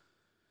yards.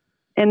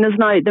 And there's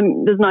no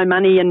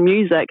money in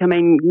music. I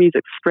mean,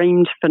 music's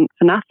streamed for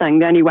nothing.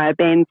 The only way a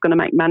band's going to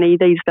make money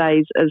these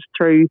days is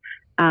through,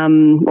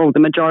 the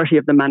majority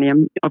of the money,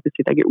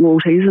 obviously they get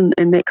royalties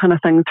and that kind of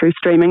thing through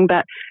streaming,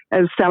 but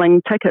is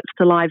selling tickets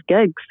to live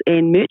gigs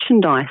and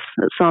merchandise.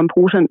 It's so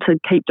important to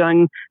keep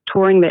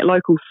touring that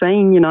local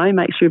scene,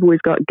 make sure you've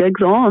always got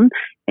gigs on,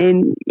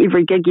 and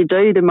every gig you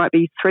do, there might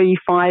be 3,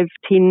 5,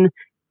 10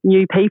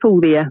 new people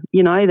there,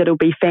 that'll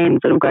be fans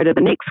that'll go to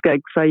the next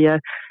gig. So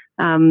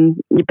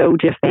you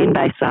build your fan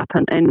base up,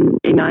 and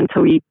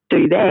until you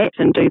do that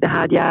and do the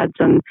hard yards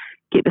and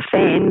get the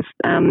fans,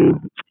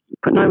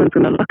 but no one's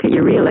going to look at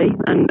you really,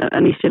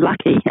 unless you're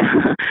lucky.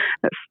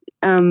 It's,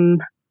 an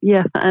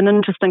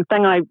interesting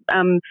thing. I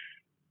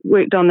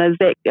worked on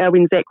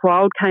when Zach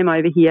Wild came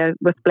over here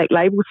with Black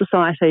Label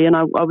Society, and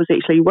I was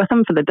actually with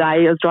him for the day.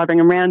 I was driving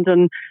around,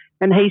 and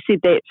he said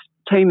that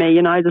to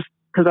me, just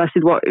because I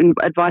said, what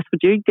advice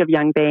would you give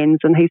young bands?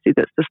 And he said,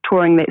 it's just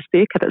touring that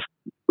circuit. It's,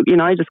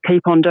 just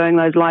keep on doing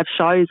those live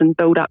shows and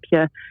build up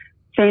your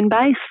fan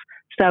base,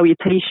 sell your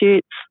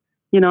T-shirts,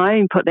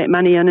 and put that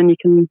money in, and you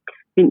can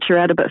venture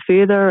out a bit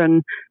further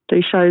and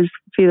do shows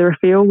further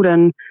afield.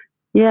 And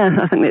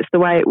I think that's the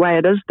way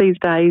it is these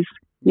days.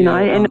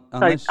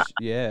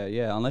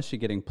 Unless you're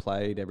getting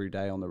played every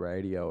day on the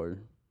radio,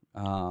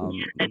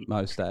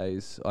 most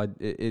days, I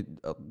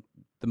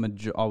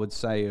would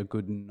say a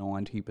good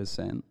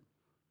 90%.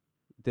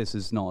 This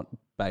is not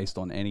based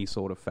on any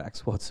sort of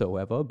facts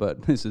whatsoever,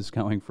 but this is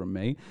coming from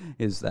me,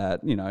 is that,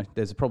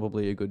 there's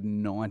probably a good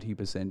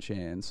 90%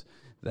 chance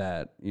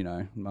that,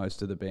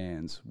 most of the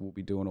bands will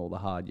be doing all the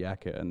hard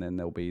yakka, and then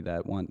there'll be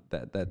that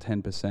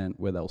 10%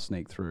 where they'll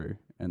sneak through,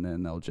 and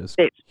then they'll just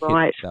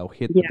they'll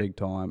hit the big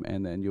time,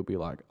 and then you'll be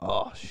like,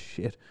 oh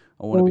shit,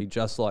 I want to be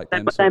just like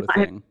them sort of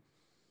thing.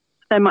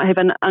 They might have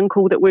an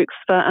uncle that works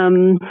for a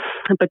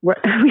big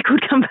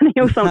record company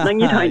or something.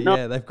 You don't know.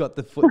 Yeah, they've got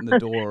the foot in the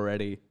door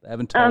already. They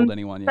haven't told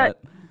anyone yet.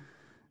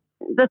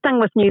 The thing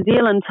with New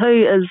Zealand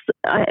too is,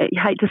 I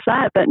hate to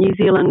say it, but New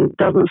Zealand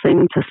doesn't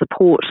seem to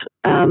support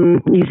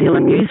New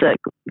Zealand music.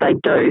 They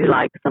do,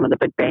 like some of the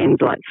big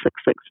bands like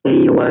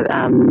 660 or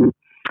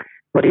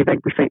whatever,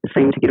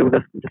 seem to get all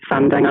the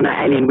funding. I know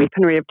Alien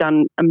Weaponry have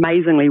done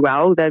amazingly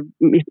well. They're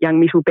a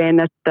young metal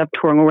band. They're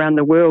touring around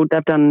the world.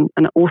 They've done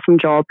an awesome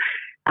job.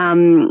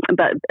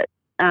 But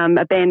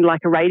a band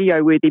like a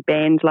radio-worthy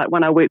band, like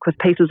when I work with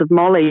Pieces of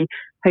Molly,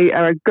 who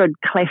are a good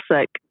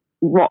classic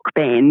rock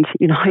band,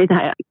 they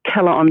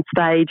kill it on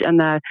stage, and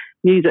their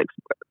music's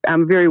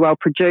very well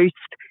produced,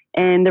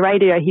 and the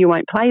radio here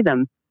won't play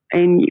them,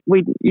 and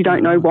you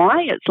don't know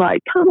why. It's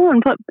like, come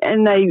on,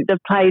 and they've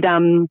played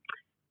the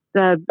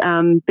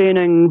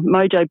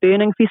Mojo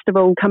Burning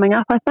Festival coming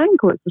up, I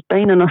think, or it's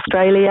been in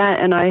Australia,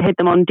 and I had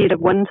them on Dead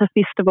of Winter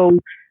Festival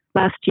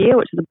last year,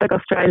 which is a big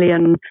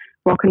Australian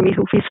rock and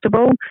metal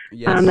festival.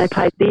 Yes. They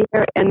played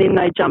there, and then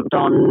they jumped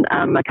on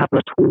a couple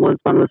of tours.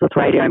 One was with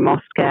Radio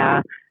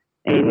Moscow,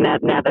 and now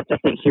they've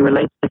just actually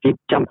released, if you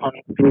jump on,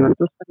 if anyone's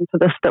listening to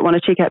this that want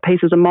to check out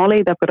Pieces of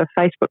Molly, they've got a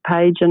Facebook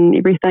page and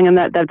everything, and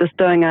they're just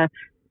doing a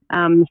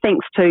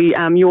thanks to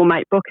Your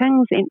Mate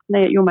Bookings,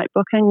 Anthony at Your Mate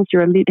Bookings.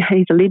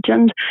 He's a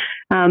legend.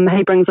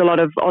 He brings a lot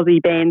of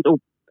Aussie bands, or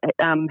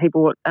he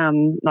brought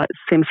like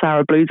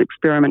Samsara Blues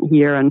Experiment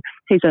here, and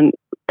he's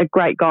a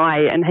great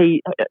guy, and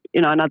he,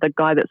 another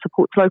guy that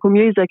supports local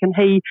music, and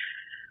he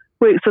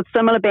works with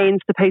similar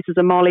bands to Pieces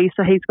of Molly,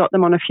 so he's got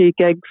them on a few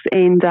gigs,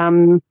 and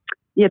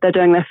they're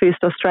doing their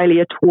first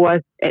Australia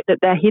tour that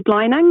they're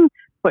headlining,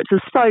 which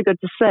is so good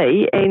to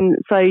see, and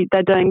so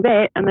they're doing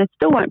that, and they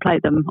still won't play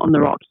them on the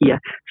rock here.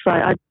 So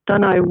I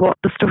don't know what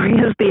the story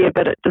is there,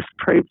 but it just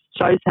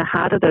shows how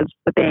hard it is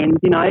for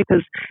bands,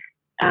 because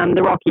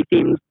the Rock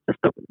FM,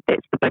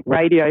 that's the big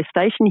radio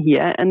station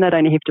here, and they'd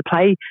only have to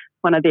play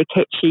one of their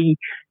catchy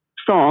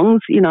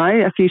songs,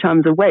 a few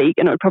times a week,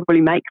 and it would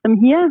probably make them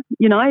here.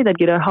 They'd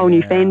get a whole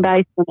new fan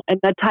base, and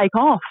they'd take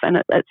off, and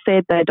it's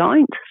sad they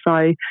don't.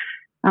 So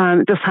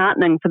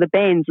disheartening for the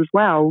bands as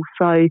well.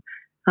 So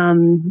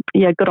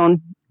good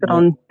on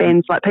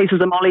bands like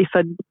Pieces of Molly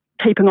for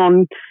keeping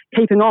on,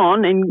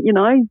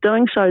 and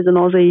doing shows in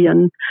Aussie,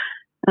 and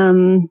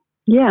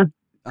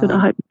good.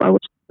 I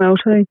wish well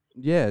too.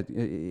 Yeah,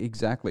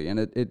 exactly. And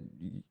it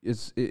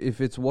is,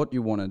 if it's what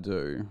you want to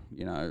do,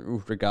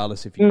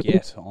 regardless if you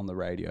get on the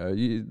radio,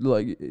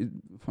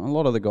 a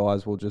lot of the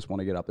guys will just want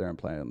to get up there and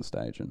play on the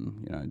stage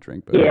and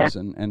drink booze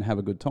and have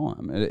a good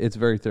time. It's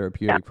very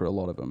therapeutic for a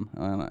lot of them,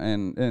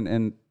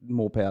 and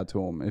more power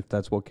to them if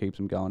that's what keeps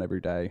them going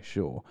every day.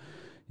 Sure.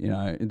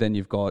 Then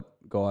you've got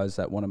guys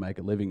that want to make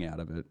a living out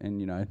of it,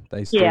 and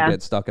they still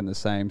get stuck in the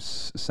same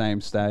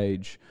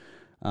stage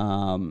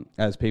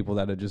as people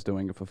that are just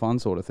doing it for fun,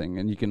 sort of thing.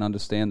 And you can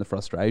understand the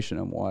frustration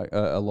and why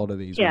a lot of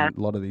these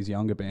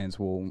younger bands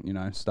will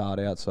start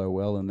out so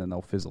well and then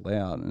they'll fizzle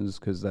out, and it's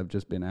because they've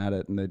just been at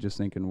it and they're just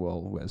thinking,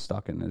 well, we're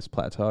stuck in this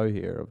plateau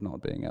here of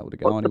not being able to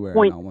go anywhere,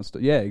 and no one wants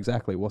to. Yeah,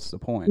 exactly. What's the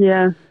point?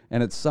 Yeah,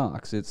 and it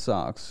sucks.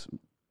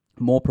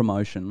 More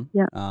promotion.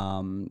 Yeah.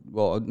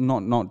 Well,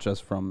 not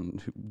just from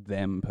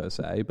them per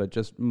se, but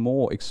just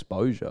more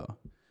exposure.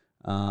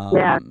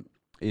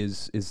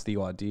 Is the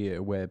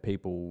idea where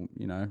people,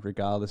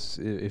 regardless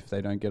if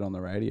they don't get on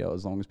the radio,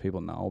 as long as people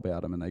know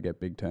about them and they get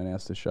big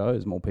turnouts to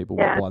shows, more people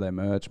will buy their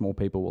merch, more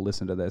people will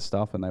listen to their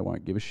stuff, and they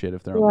won't give a shit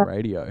if they're on the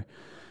radio.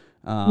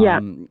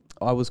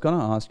 I was going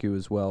to ask you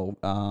as well,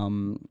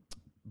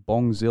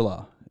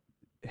 Bongzilla,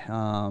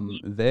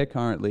 they're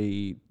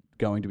currently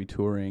going to be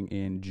touring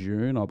in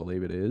June, I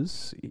believe it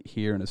is,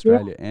 here in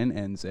Australia and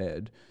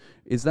NZ.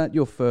 Is that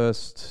your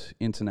first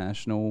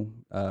international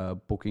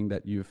booking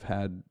that you've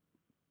had?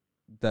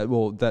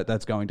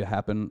 That's going to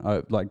happen,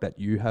 like that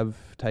you have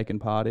taken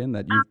part in,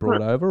 that you've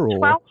brought over,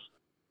 or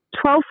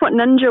 12 Foot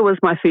Ninja was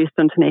my first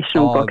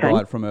international booking.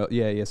 Right,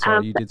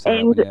 sorry, you did say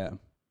that one, yeah.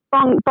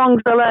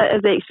 Bongzilla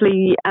is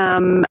actually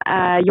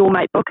Your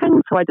Mate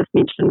Bookings, so I just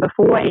mentioned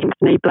before,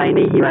 Anthony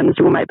Blaney, he runs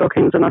Your Mate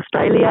Bookings in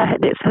Australia,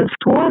 that's his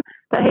tour,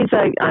 but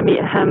I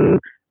met him,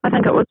 I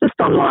think it was just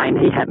online,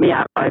 he hit me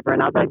up over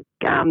another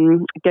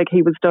gig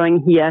he was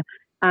doing here,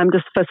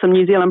 just for some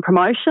New Zealand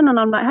promotion, and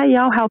I'm like, hey,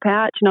 yeah, I'll help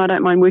out, I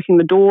don't mind working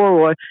the door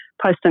or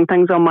posting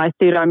things on my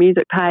Third Eye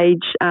Music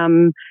page,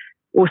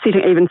 or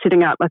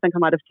setting up, I think I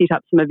might have set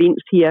up some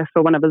events here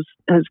for one of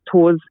his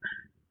tours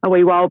a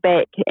wee while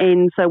back,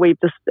 and so we've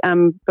just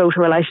built a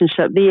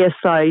relationship there.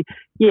 So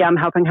yeah, I'm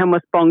helping him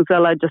with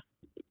Bongzilla, just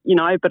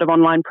a bit of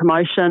online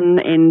promotion,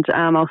 and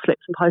I'll slap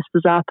some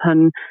posters up,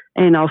 and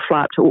I'll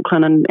fly up to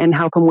Auckland and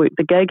help him work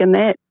the gig and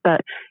that.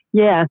 But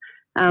yeah,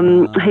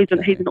 he's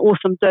an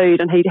awesome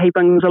dude, and he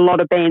brings a lot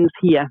of bands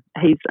here.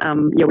 He's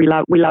we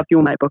love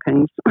Your Mate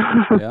Bookings.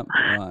 Yeah,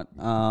 right.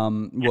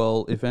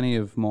 Well, if any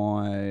of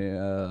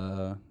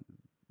my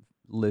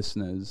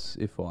listeners,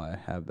 if I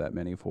have that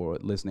many for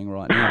it listening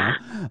right now,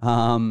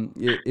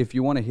 if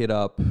you want to hit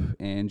up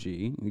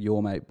Angie,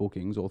 Your Mate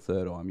Bookings or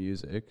Third Eye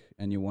Music,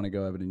 and you want to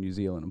go over to New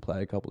Zealand and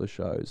play a couple of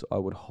shows, I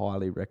would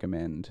highly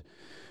recommend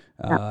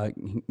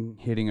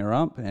hitting her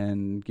up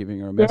and giving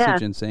her a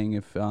message and seeing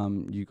if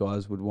you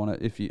guys would want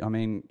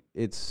to.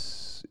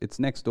 It's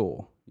next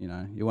door.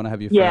 You want to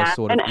have your first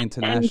sort of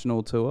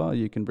international tour,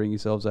 you can bring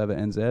yourselves over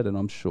NZ, and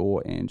I'm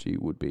sure Angie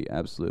would be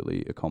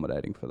absolutely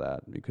accommodating for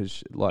that,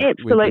 because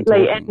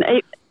absolutely, and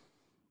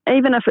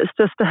even if it's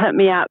just to hit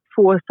me up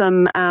for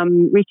some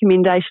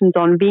recommendations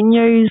on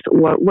venues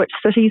or which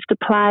cities to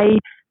play,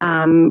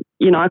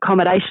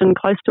 accommodation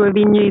close to a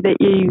venue that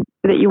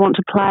you want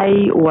to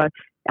play, or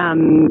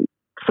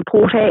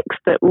support acts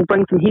that will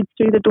bring some heads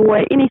through the door,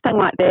 anything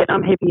like that,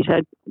 I'm happy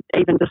to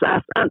even just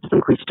answer some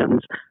questions,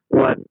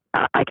 or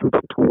I can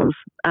book tours.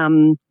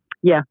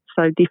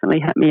 So definitely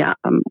hit me up.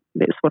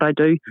 That's what I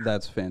do.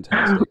 That's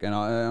fantastic, and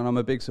I'm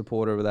a big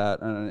supporter of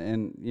that.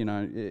 And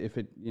if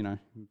it,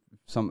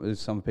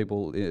 some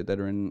people that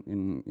are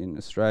in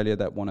Australia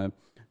that want to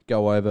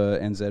go over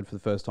NZ for the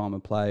first time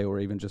and play, or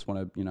even just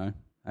want to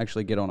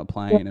actually get on a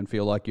plane and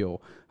feel like you're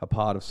a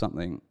part of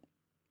something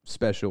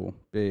special,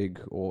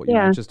 big, or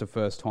just a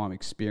first time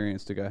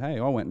experience, to go, hey,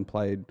 I went and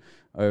played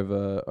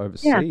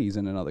overseas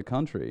in another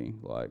country,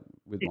 like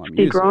with my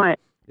music. Right.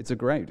 It's a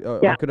great.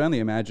 I could only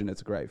imagine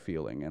it's a great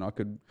feeling, and I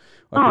could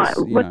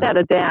without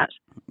a doubt,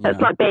 it's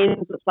like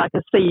bands. It's like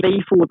a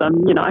CV for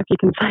them. If you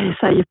can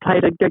say you've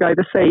played a gig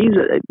overseas,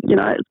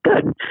 it's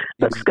good.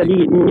 It's good. You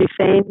get new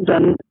fans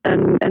and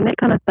that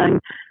kind of thing.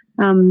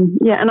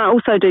 And I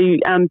also do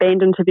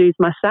band interviews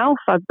myself.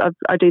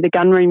 I do the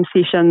Gunroom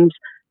sessions.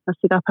 I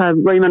set up a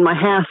room in my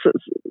house.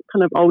 It's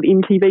kind of old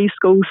MTV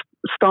school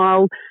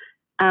style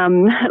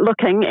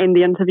looking, and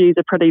the interviews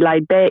are pretty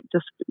laid back.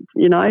 Just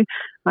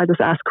I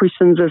just ask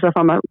questions as if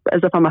I'm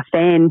a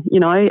fan.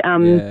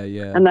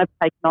 And they've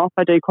taken off.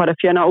 I do quite a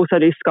few, and I also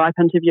do Skype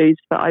interviews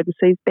for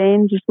overseas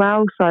bands as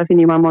well. So if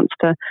anyone wants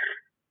to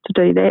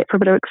do that for a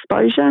bit of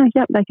exposure,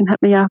 they can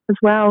hit me up as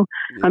well.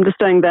 Yeah. I'm just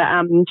doing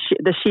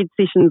the shed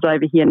sessions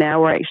over here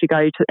now, where I actually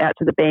go out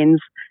to the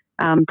band's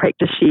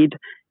practice shed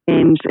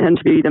and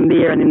interview them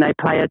there, and then they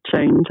play a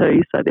tune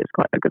too. So that's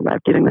quite a good way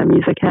of getting their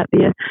music out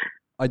there.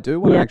 I do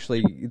want to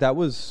actually, that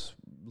was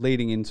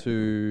leading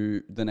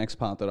into the next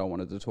part that I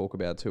wanted to talk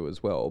about too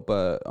as well,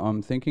 but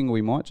I'm thinking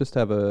we might just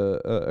have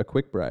a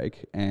quick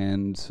break,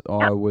 and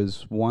I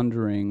was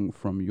wondering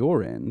from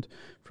your end,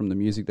 from the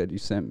music that you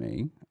sent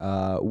me,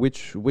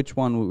 which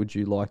one would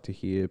you like to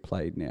hear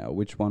played now?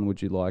 Which one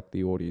would you like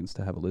the audience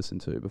to have a listen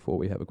to before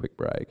we have a quick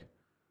break?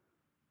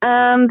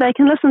 They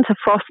can listen to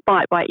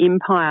Frostbite by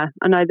Empire.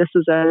 I know this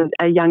is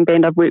a young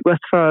band I've worked with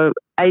for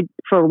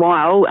a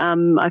while.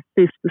 I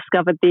first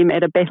discovered them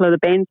at a Battle of the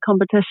Bands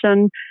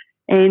competition,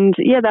 and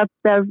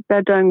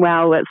they're doing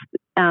well. It's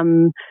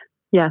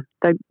they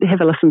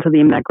have a listen to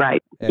them. They're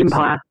great. Excellent.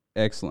 Empire.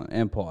 Excellent.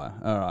 Empire.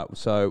 All right.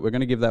 So we're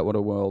going to give that one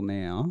a whirl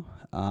now.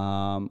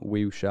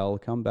 We shall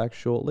come back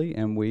shortly,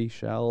 and we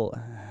shall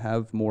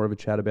have more of a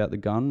chat about the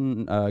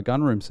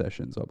Gunroom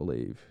sessions, I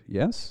believe.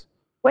 Yes?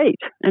 Sweet.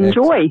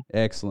 Enjoy.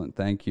 Excellent.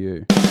 Thank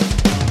you.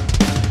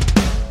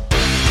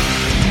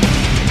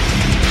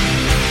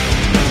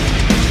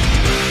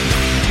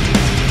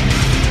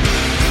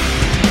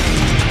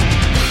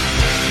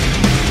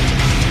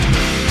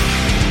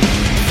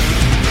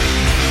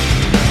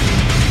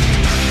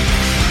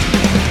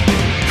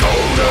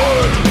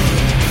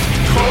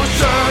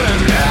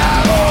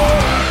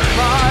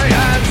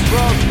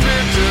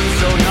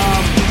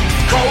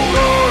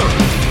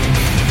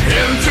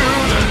 Into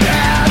the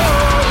nether,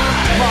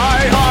 my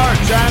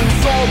heart and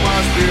soul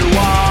must be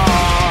one.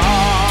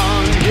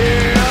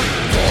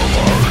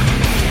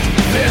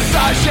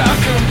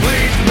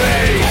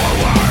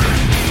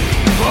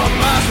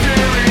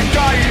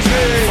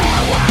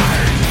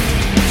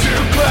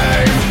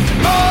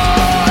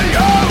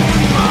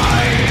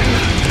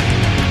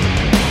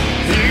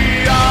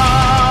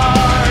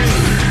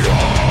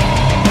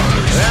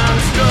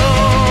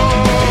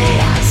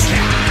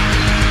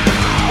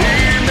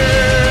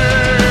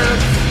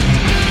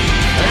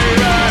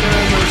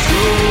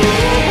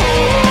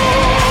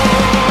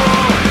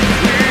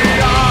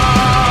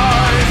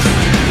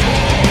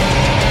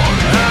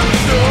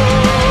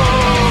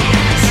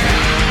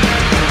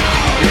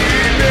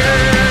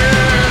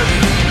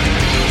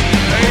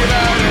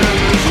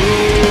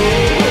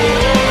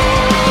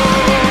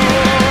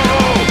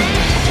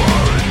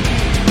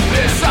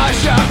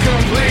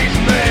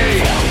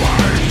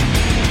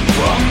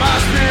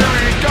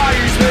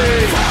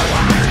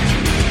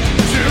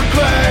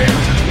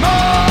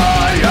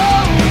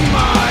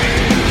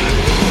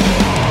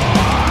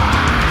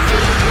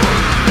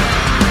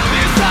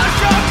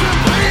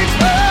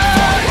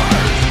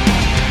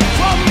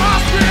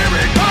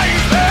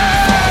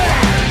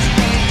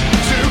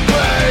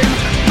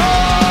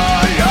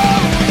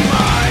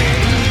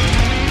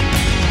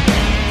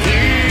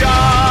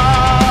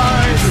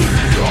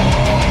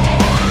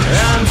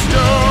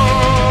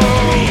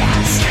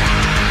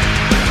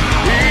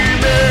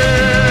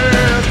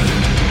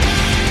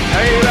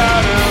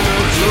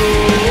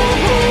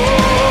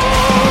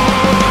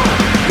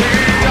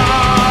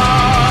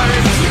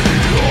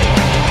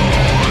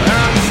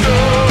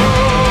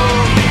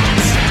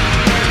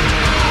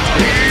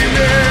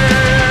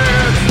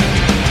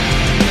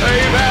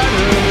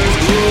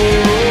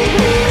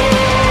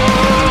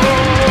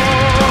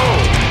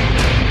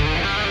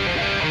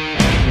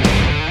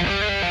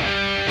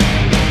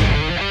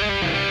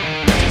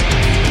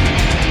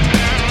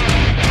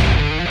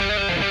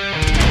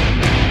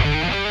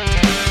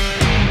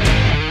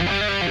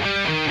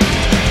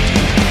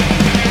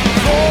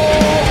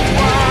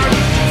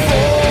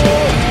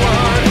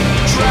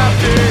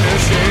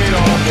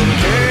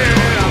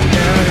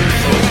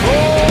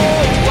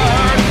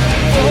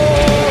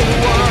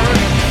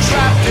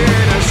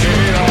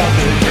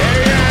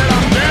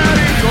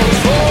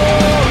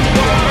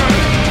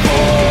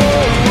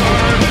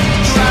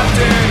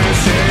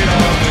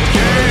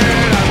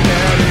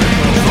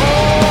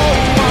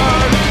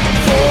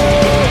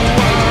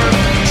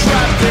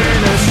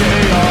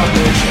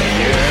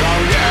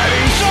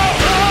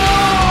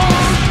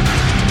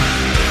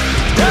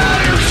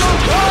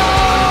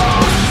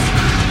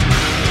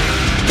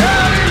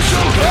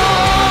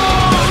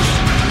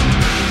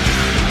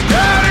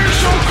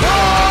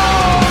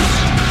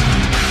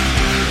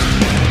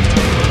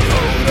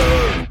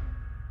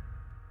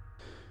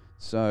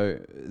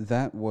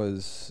 that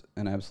was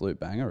an absolute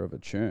banger of a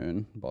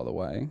tune, by the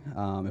way.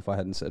 If I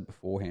hadn't said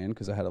beforehand,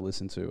 because I had to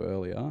listen to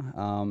earlier.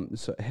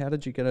 So how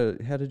did you get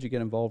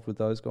involved with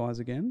those guys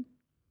again?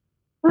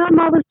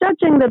 I was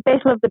judging the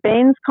Battle of the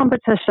Bands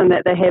competition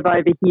that they have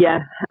over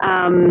here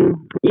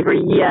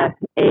every year,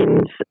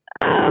 and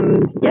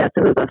as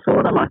soon as I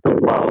saw them, I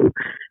thought, "Whoa,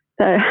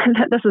 so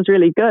this is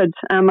really good."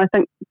 I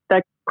think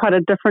they're quite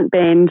a different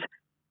band.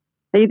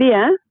 Are you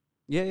there?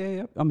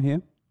 Yeah. I'm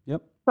here.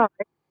 Yep. Sorry.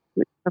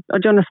 Do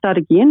you want to start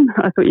again?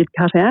 I thought you'd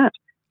cut out.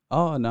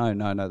 Oh no,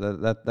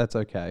 that's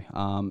okay.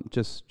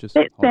 Just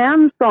that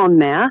sound's gone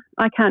now.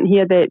 I can't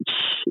hear that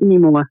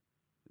anymore.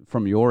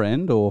 From your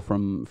end or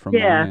from my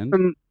end?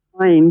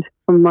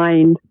 From my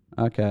end.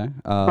 Okay.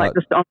 Like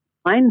just on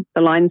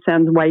the line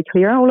sounds way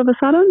clearer all of a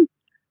sudden.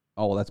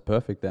 Oh, well, that's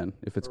perfect then.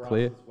 If it's For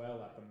clear. us as well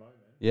at the moment.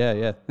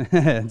 Yeah.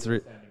 It's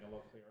sounding a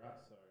lot clearer.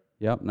 So.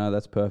 Yep. No,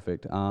 that's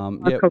perfect.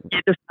 Yeah.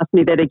 Just ask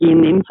me that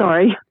again then.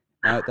 Sorry.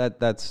 No,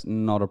 that's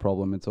not a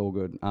problem. It's all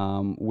good.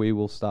 We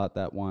will start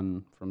that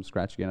one from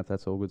scratch again if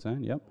that's all good,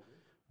 Zane. Yep.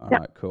 All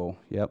right. Cool.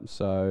 Yep.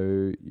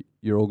 So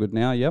you're all good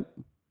now. Yep.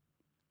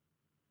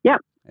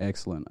 Yep.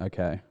 Excellent.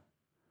 Okay.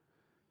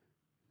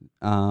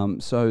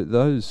 So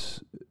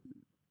those.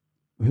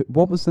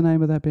 What was the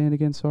name of that band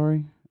again?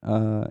 Sorry,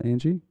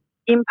 Angie.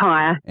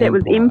 Empire. That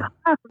was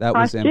Empire. That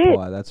was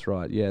Empire. That's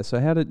right. Yeah.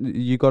 So how did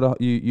you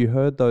you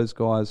heard those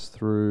guys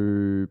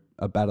through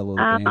a Battle of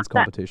the Bands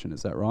competition?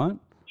 Is that right?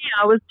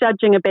 Yeah, I was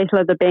judging a Battle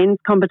of the Bands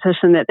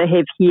competition that they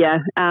have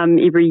here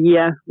every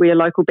year, where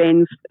local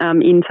bands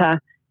enter,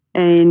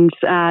 and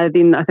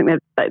then I think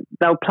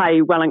they'll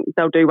play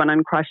they'll do one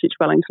in Christchurch,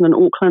 Wellington, and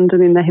Auckland,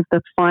 and then they have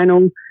the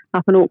final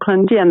up in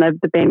Auckland. Yeah, and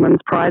the band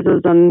wins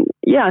prizes, and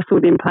yeah, I saw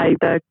them play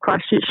the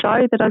Christchurch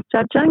show that I was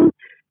judging,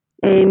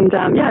 and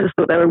I just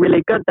thought they were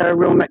really good. They're a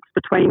real mix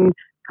between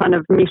kind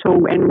of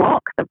metal and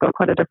rock. They've got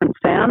quite a different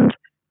sound.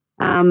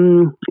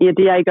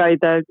 Diego,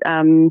 the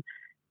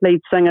lead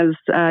singers,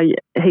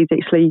 he's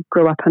actually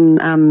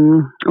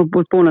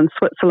was born in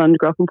Switzerland,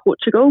 grew up in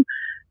Portugal.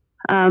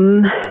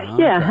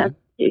 Okay.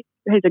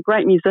 He's a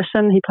great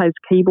musician. He plays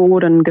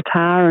keyboard and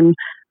guitar and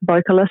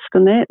vocalist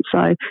and that.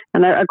 So,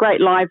 and they're a great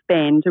live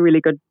band, a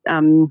really good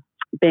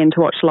band to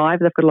watch live.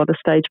 They've got a lot of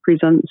stage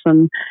presence,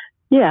 and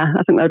yeah,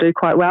 I think they'll do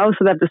quite well.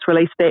 So they've just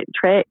released that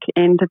track,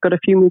 and they've got a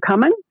few more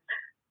coming.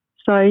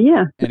 So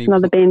yeah, it's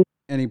another band.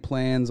 Any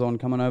plans on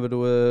coming over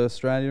to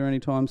Australia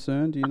anytime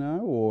soon? Do you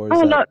know, or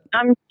look,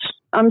 I'm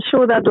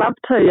sure they'd love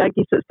to. I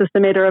guess it's just a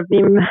matter of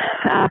them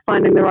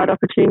finding the right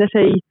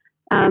opportunity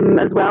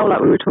as well, like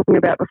we were talking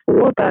about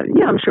before. But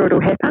yeah, I'm sure it'll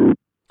happen.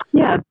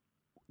 Yeah.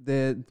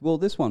 Well,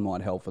 this one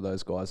might help for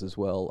those guys as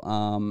well,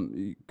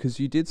 because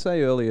you did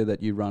say earlier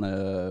that you run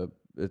a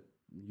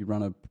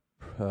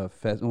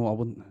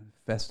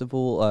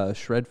festival,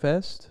 Shred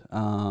Fest.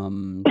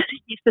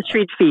 Yes, the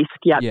Shred Fest.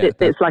 Yeah,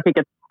 that's like a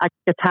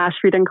guitar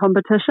shredding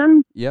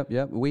competition. Yep.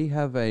 We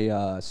have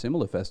a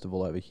similar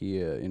festival over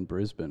here in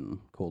Brisbane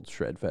called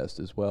Shred Fest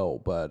as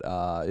well, but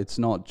it's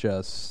not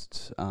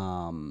just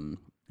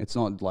it's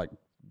not like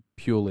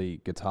purely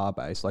guitar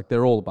based. Like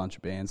they're all a bunch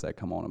of bands that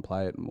come on and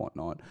play it and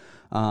whatnot.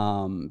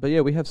 But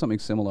yeah, we have something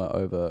similar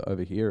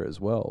over here as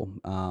well.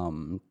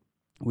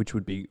 Which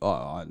would be,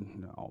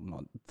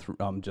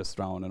 I'm just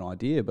throwing an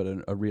idea, but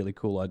a really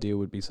cool idea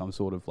would be some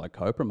sort of like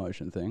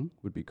co-promotion thing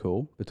would be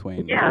cool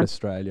between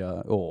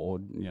Australia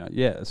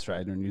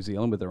Australia and New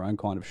Zealand with their own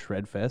kind of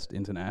Shred Fest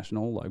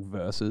international, like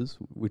versus,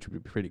 which would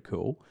be pretty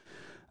cool.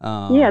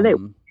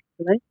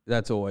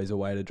 That's always a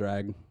way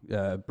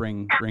to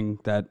bring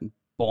that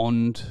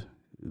bond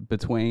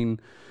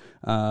between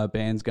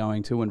bands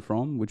going to and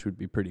from, which would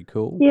be pretty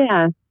cool.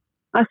 Yeah.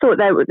 I thought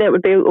that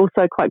would be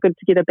also quite good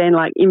to get a band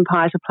like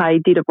Empire to play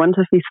Dead of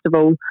Winter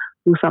Festival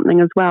or something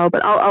as well.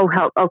 But I'll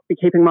be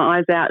keeping my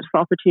eyes out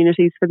for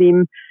opportunities for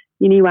them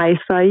anyway.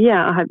 So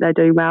yeah, I hope they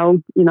do well.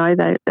 You know,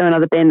 they're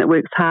another band that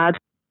works hard.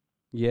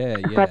 Yeah.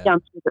 I'm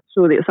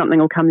sure that something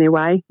will come their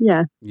way.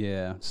 Yeah.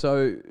 Yeah.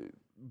 So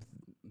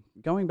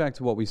going back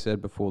to what we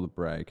said before the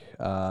break,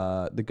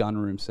 the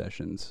Gunroom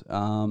sessions.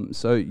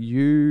 So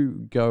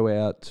you go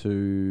out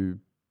to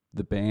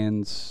the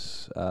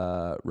band's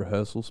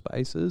rehearsal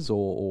spaces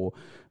or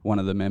one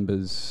of the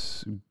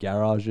members'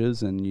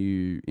 garages, and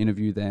you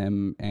interview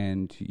them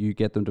and you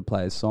get them to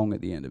play a song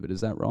at the end of it. Is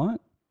that right?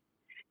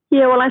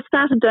 Yeah, well, I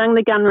started doing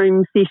the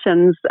Gunroom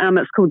sessions.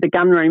 It's called the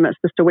Gunroom. It's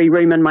just a wee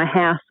room in my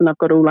house, and I've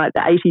got all like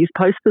the 80s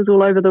posters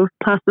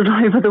plastered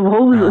over the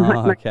walls.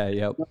 Okay,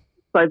 yep.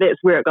 So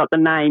that's where it got the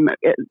name.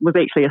 It was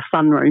actually a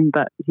sunroom,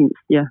 but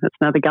it's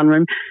now the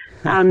Gunroom.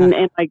 And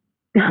I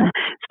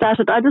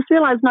I just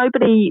realised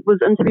nobody was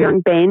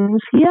interviewing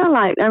bands here.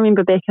 Like I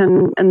remember back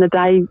in the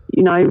day,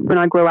 when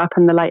I grew up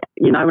in the late,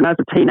 when I was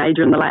a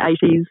teenager in the late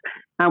 80s,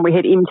 we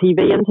had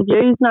MTV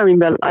interviews. And I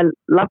remember I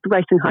loved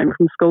racing home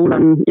from school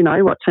and,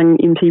 watching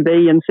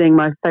MTV and seeing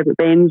my favourite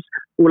bands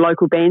or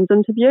local bands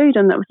interviewed.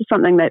 And that was just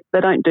something that they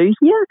don't do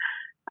here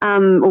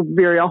or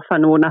very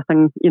often or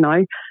nothing,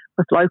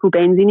 with local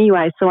bands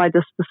anyway. So I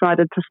just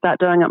decided to start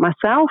doing it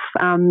myself.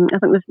 I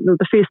think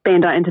the first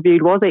band I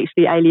interviewed was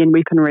actually Alien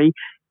Weaponry,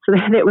 So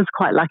that was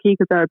quite lucky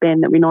because they're a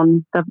band that went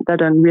on, they're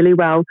doing really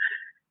well.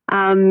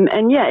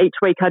 And yeah, each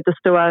week I just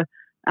do a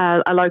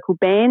local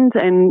band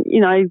and,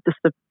 just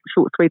a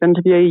short, sweet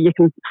interview. You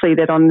can see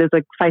that there's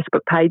a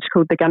Facebook page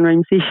called the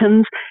Gunroom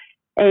Sessions.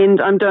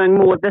 And I'm doing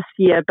more this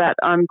year, but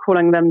I'm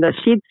calling them the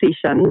Shed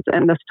Sessions.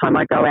 And this time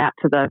I go out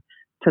to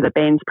the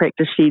band's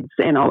practice sheds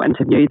and I'll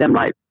interview them.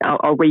 Like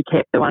I'll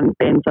recap the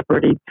bands I've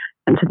already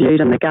interviewed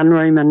in the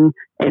Gunroom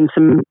and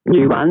some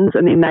new ones.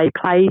 And then they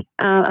play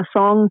a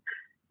song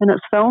and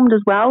it's filmed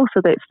as well.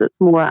 So it's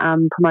more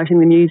promoting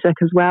the music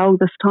as well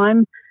this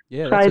time.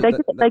 Yeah, so they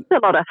get a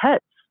lot of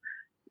hits.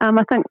 I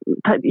think,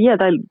 they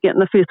get in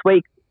the first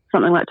week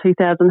something like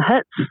 2,000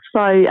 hits. So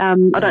I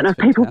don't know if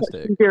people watch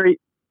them very,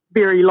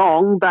 very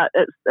long, but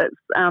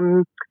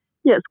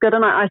it's good.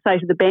 And I say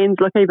to the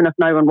bands, look, even if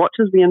no one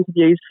watches the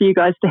interviews, for you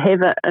guys to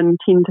have it in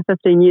 10 to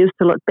 15 years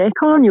to look back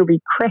on, you'll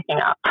be cracking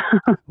up.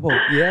 Well,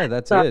 yeah,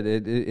 that's it.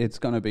 It's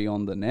going to be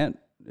on the net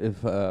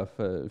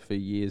for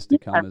years to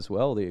come as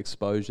well. The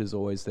exposure's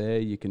always there.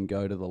 You can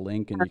go to the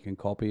link and you can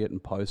copy it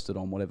and post it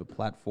on whatever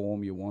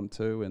platform you want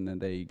to, and then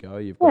there you go.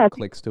 You've got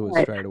clicks to it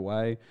straight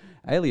away.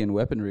 Alien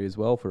Weaponry as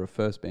well for a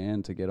first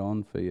band to get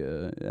on for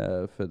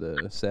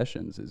the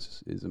sessions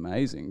is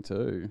amazing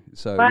too.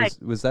 So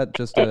was that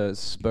just a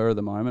spur of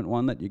the moment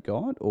one that you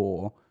got,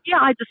 or? Yeah,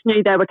 I just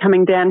knew they were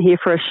coming down here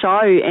for a show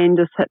and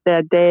just hit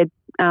their dad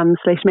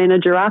 /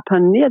 manager up,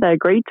 and they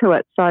agreed to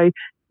it. So.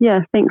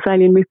 Yeah, thanks,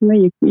 Alien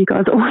Weaponry. You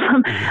guys are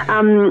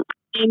awesome.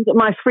 And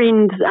my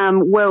friend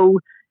Will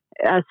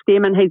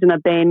Spearman, he's in a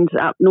band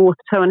up north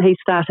too, and he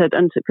started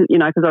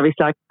because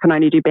obviously I can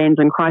only do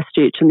bands in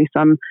Christchurch and there's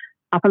some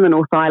up in the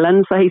North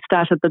Island. So he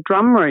started the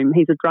drum room.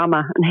 He's a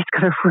drummer and he's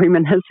got a room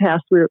in his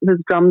house where his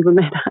drums and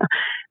that are.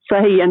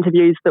 So he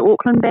interviews the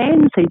Auckland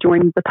bands. He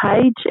joined the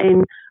page,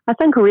 and I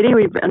think already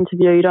we've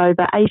interviewed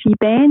over 80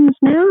 bands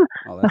now,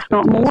 if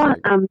not more.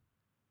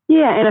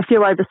 Yeah, and a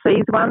few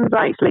overseas ones.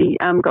 I actually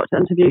got to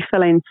interview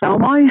Phil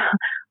Anselmo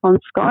on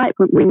Skype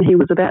when he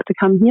was about to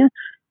come here.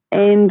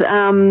 And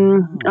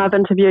I've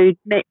interviewed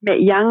Matt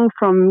Young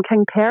from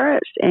King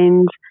Parrot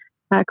and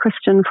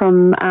Christian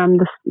from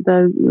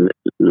the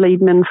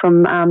leadman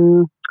from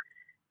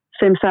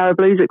Samsara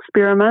Blues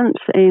Experiment.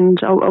 And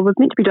I was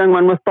meant to be doing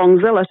one with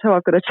Bongzilla too.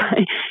 I've got to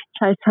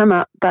chase him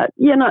up. But,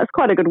 it's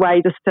quite a good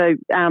way just to,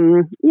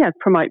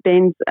 promote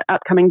bands'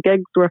 upcoming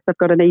gigs, or if they've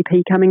got an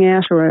EP coming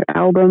out or an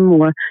album,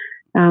 or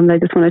they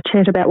just want to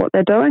chat about what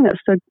they're doing. It's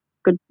a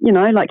good,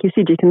 like you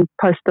said, you can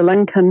post the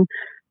link, and,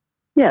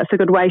 it's a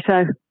good way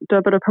to do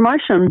a bit of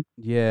promotion.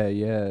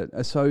 Yeah.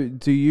 So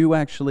do you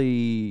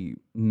actually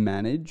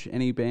manage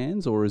any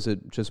bands, or is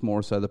it just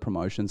more so the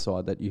promotion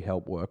side that you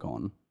help work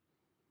on?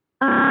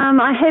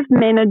 I have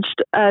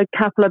managed a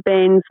couple of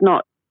bands,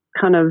 not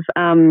kind of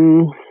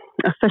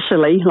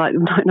officially, like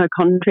no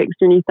contracts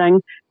or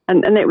anything,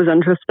 and that was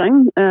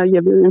interesting. Very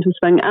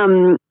interesting.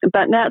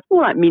 But now it's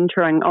more like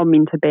mentoring. I'll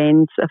mentor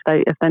bands if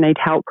they need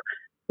help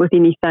with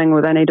anything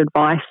or they need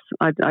advice.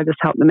 I just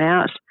help them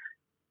out.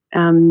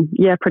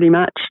 Pretty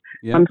much.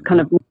 Yep,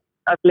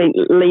 I've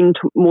leaned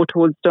more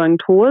towards doing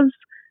tours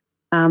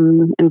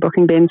and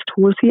booking bands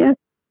tours here.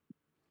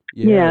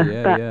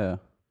 Yeah.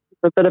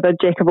 A bit of a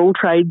jack of all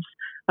trades.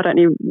 I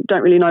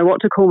don't really know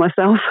what to call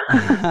myself.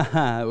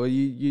 Well,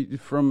 you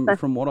from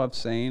what I've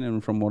seen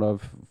and from what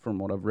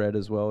I've read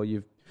as well,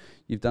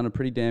 you've done a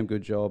pretty damn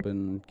good job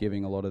in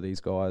giving a lot of these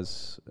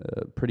guys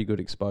pretty good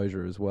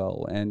exposure as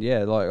well. And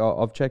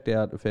I've checked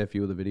out a fair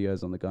few of the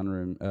videos on the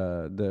Gunroom,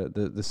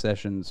 the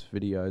sessions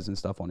videos and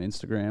stuff on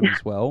Instagram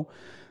as well.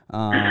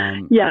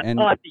 I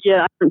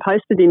haven't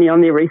posted any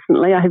on there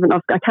recently. I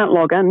can't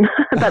log in,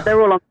 but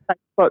they're all on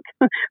Facebook.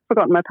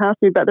 Forgotten my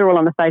password, but they're all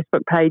on the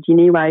Facebook page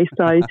anyway.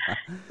 So,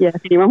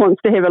 if anyone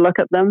wants to have a look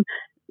at them,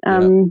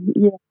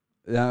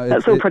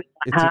 that's all pretty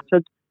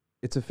lighthearted.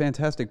 It's a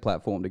fantastic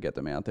platform to get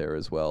them out there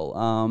as well.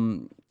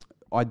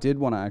 I did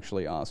want to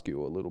actually ask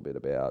you a little bit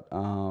about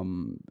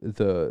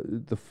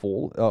the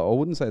fall. I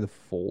wouldn't say the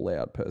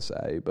fallout per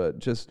se, but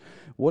just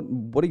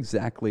what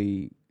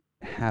exactly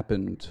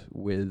happened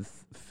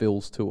with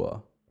Phil's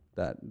tour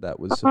that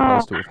was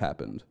supposed to have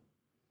happened?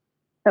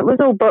 It was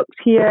all booked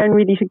here and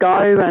ready to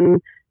go,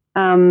 and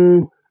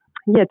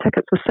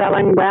tickets were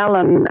selling well,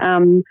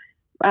 and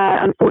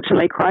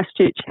unfortunately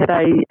Christchurch had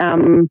a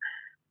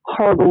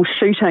horrible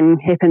shooting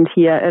happened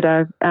here at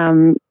a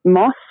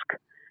mosque,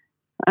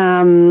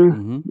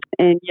 and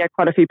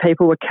quite a few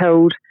people were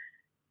killed.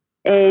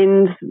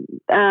 And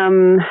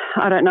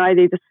I don't know,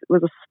 there just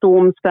was a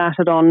storm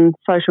started on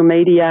social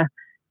media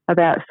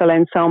about Phil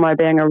Anselmo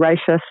being a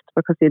racist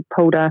because he'd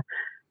pulled a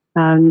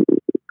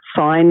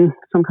sign,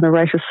 some kind of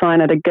racist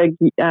sign at a gig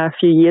a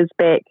few years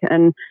back.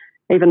 And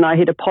even though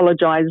he'd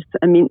apologised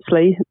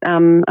immensely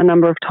a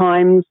number of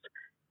times,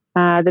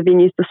 the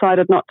venues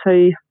decided not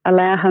to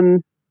allow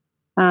him,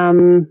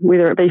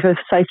 whether it be for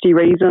safety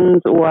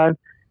reasons or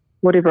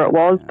whatever it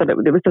was. But it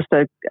was just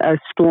a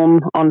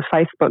storm on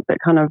Facebook that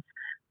kind of,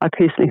 I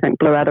personally think,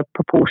 blew out of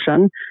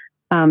proportion.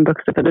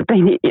 because if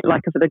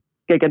the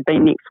gig had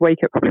been next week,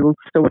 it probably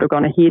still would have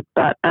gone ahead.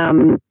 But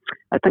I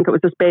think it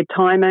was just bad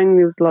timing.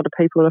 There was a lot of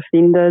people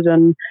offended,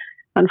 and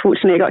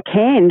unfortunately, it got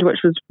canned, which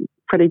was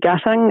pretty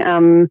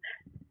gutting.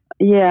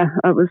 It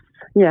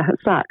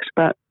sucked,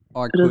 but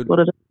it is what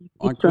it is.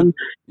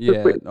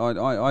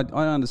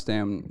 I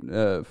understand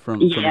from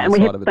that and we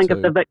side have of to it think too.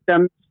 of the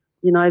victims.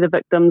 The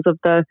victims of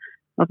the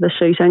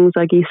shootings,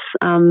 I guess,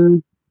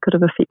 could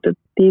have affected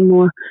them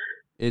more.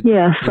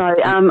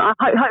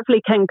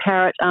 Hopefully King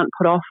Parrot aren't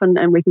put off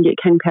and we can get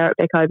King Parrot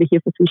back over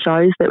here for some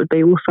shows. That would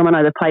be awesome. I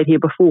know they've played here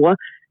before.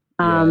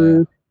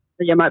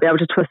 You might be able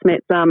to twist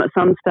Matt's arm at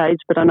some stage,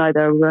 but I know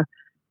they were,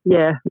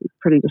 it's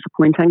pretty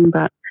disappointing.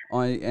 But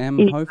I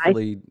am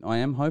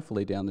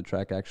hopefully down the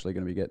track actually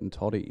going to be getting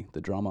Toddy,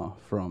 the drummer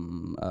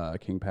from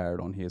King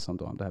Parrot, on here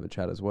sometime to have a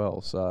chat as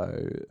well.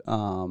 So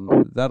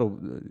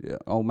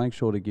I'll make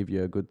sure to give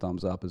you a good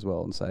thumbs up as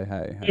well and say,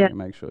 hey,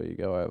 make sure you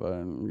go over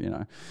and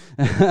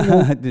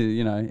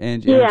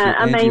Angie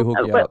will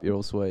hook you up. You're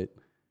all sweet.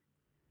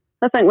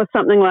 I think with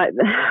something like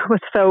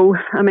with Phil,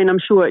 I mean, I'm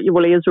sure he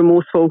is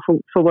remorseful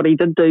for what he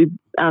did do.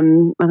 I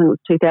think it was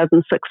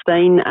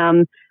 2016.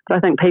 But I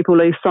think people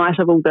lose sight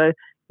of all the,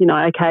 he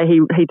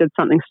did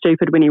something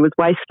stupid when he was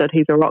wasted.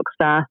 He's a rock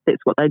star.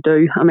 That's what they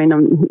do. I mean,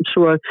 I'm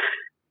sure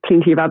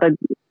plenty of other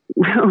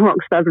rock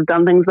stars have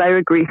done things they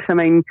regret. I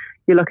mean,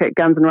 you look at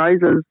Guns N'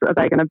 Roses, are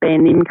they going to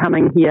ban them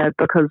coming here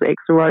because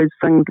Axl Rose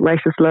sings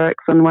racist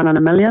lyrics in 1 in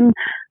a Million?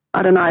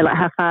 I don't know,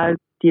 how far do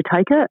you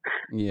take it?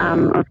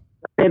 Yeah.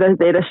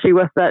 That issue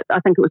with it,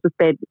 I think it was just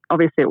bad.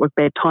 Obviously, it was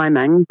bad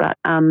timing, but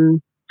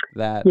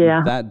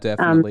that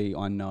definitely,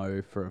 I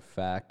know for a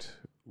fact,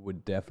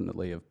 would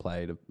definitely have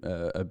played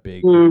a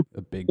big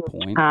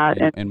point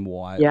and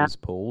why it was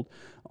pulled.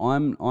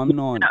 I'm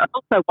not. It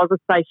also was a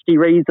safety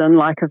reason.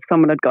 Like if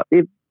someone had got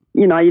their,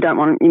 you don't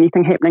want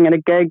anything happening at a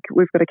gig.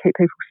 We've got to keep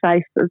people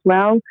safe as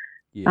well.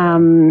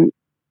 Yeah.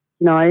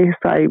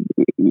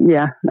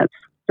 That's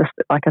just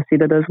like I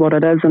said, it is what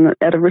it is, and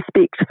out of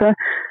respect for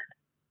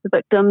the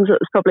victims,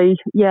 it's probably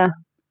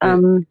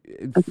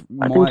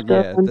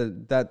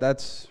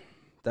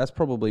that's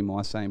probably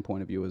my same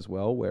point of view as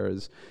well.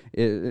 Whereas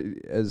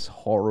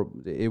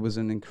it was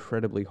an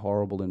incredibly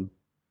horrible and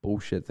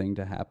bullshit thing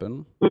to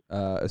happen,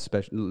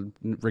 especially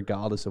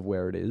regardless of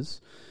where it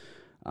is.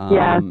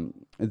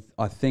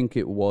 I think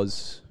it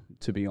was,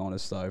 to be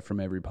honest though,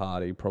 from every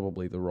party,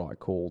 probably the right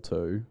call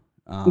too.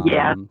 I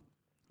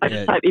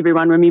just hope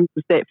everyone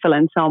remembers that Phil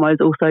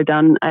Anselmo's also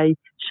done a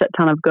shit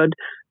ton of good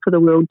for the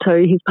world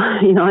too. He's,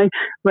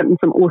 written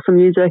some awesome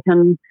music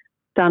and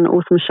done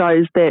awesome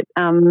shows that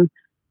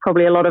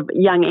probably a lot of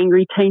young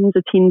angry teens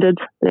attended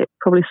that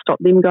probably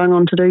stopped them going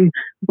on to do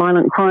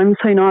violent crimes.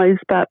 Who knows?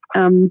 But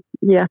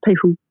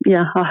people,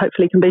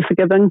 hopefully can be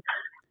forgiving.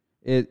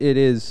 It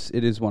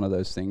is one of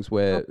those things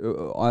where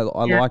I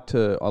like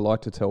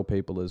to tell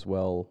people as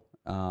well.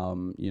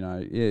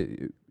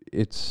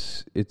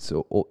 It's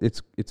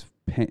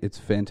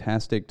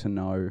fantastic to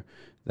know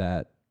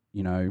that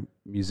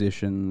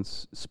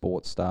musicians,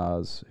 sports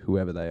stars,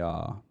 whoever they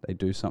are, they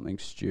do something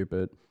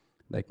stupid,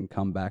 they can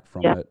come back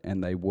from it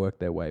and they work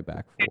their way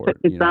back for it.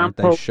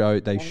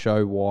 They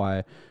show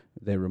why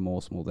they're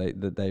remorseful.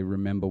 They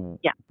remember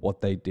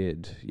what they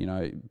did.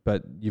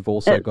 But you've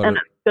also got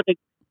to.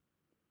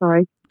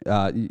 Sorry.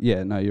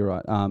 You're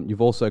right.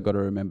 You've also got to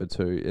remember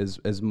too,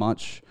 as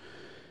much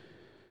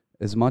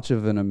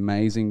of an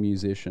amazing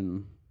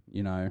musician,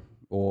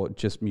 or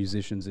just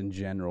musicians in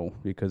general,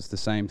 because the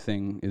same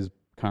thing is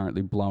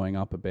currently blowing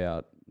up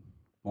about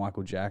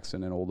Michael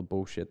Jackson and all the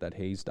bullshit that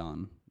he's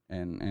done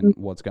and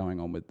what's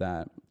going on with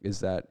that, is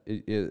that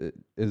it,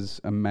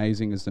 as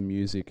amazing as the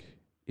music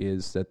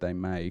is that they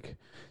make,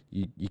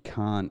 you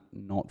can't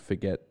not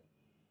forget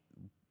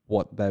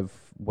what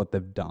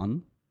they've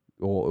done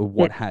or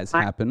what has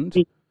happened.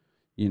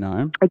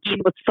 Again,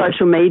 with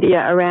social media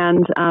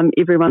around,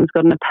 everyone's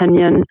got an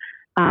opinion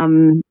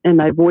and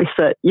they voice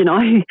it,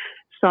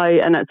 So,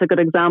 and it's a good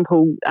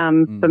example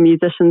for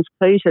musicians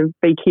too, to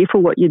be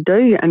careful what you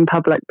do in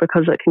public,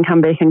 because it can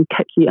come back and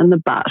kick you in the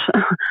butt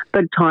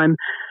big time.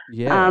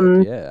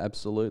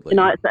 Absolutely.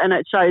 And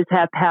it shows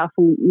how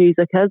powerful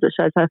music is. It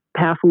shows how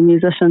powerful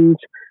musicians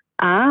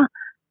are,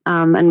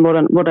 and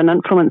what an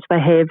influence they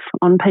have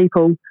on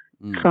people.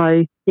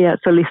 So,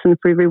 it's a lesson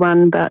for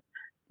everyone. But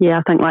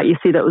I think, like you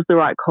said, it was the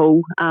right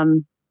call.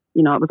 It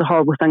was a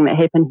horrible thing that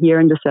happened here,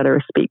 and just out of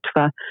respect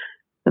for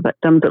the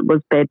victims, it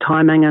was bad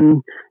timing,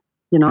 and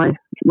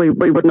we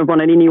wouldn't have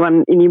wanted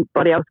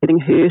anybody else getting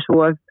hurt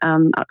or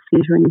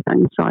upset or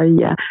anything. So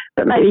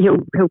but maybe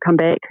he'll come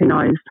back. Who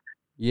knows?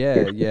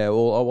 Yeah.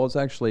 Well, I was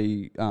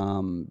actually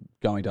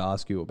going to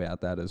ask you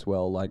about that as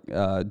well. Like,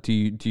 do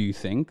you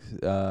think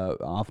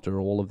after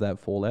all of that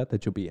fallout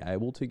that you'll be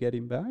able to get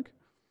him back?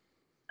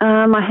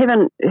 I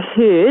haven't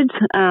heard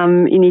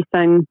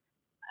anything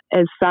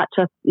as such.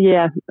 I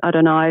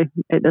don't know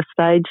at this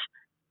stage.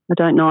 I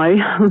don't know.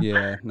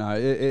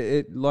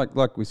 It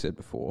like we said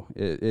before,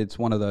 it's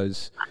one of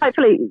those.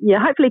 Hopefully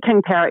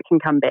King Parrot can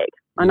come back.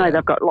 I know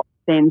they've got lots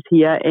of fans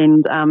here,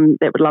 and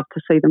they would love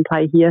to see them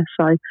play here.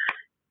 So,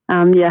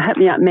 hit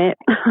me up, Matt.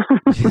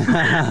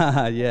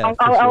 Yeah,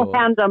 I'll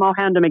hound him. I'll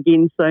hound him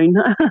again soon.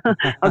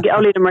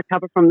 I'll let him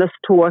recover from this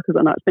tour because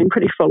I know it's been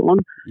pretty full on.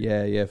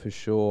 Yeah, for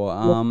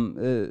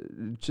sure.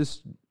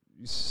 Just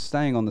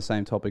staying on the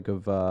same topic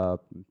of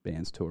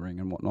bands touring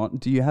and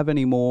whatnot, do you have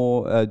any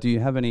more? Do you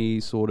have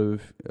any sort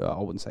of, I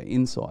wouldn't say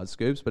inside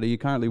scoops, but are you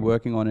currently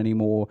working on any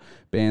more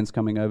bands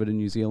coming over to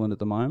New Zealand at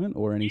the moment,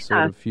 or any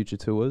sort of future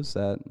tours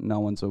that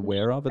no one's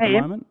aware of at the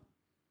moment?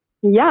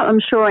 Yeah, I'm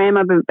sure I am.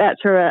 I'm about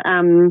to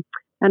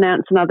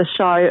announce another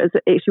show. It's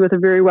actually with a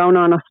very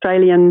well-known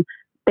Australian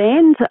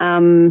band,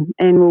 and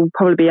we'll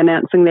probably be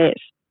announcing that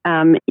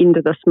end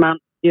of this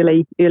month,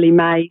 early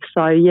May.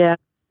 So yeah.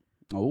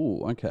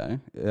 Oh, okay.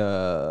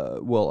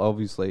 Well,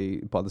 obviously,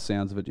 by the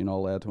sounds of it, you're not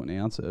allowed to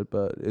announce it,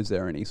 but is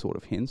there any sort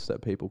of hints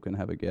that people can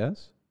have a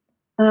guess?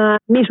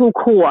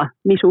 Metalcore.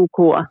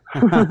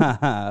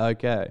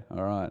 Okay,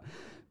 all right.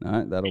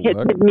 No, that'll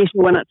work. It's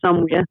metal in it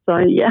somewhere, so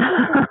yeah.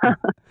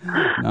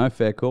 No,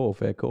 fair call.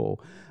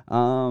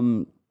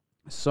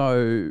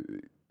 So,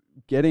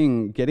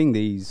 getting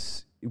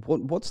these,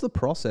 what's the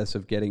process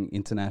of getting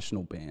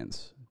international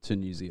bands to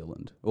New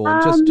Zealand, or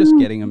just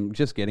getting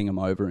them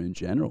over in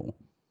general?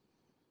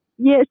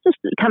 Yeah, it's just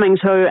coming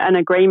to an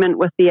agreement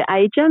with their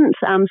agent.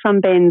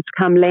 Some bands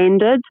come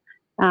landed,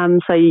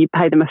 so you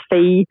pay them a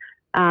fee,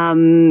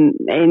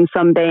 and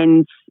some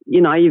bands,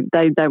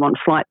 they want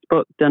flights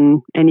booked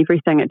and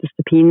everything. It just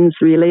depends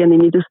really, and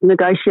then you just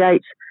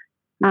negotiate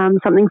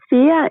something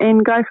fair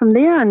and go from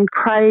there and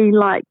pray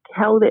like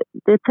hell that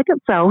their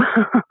tickets sell.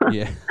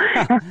 Yeah.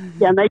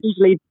 Yeah, and they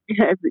usually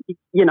have,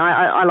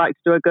 I like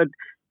to do a good.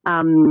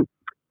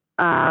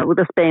 With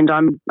this band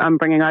I'm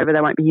bringing over,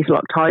 they won't be here till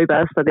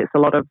October, so that's a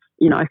lot of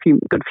a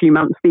few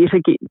months there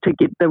to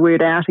get the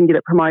word out and get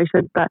it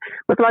promoted. But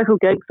with local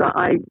gigs,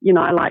 I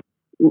like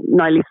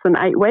no less than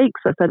 8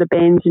 weeks. So the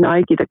bands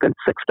get a good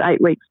 6 to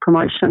 8 weeks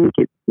promotion,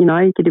 get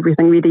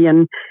everything ready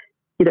and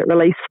get it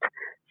released.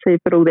 So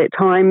you've got all that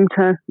time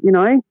to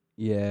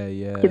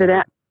get it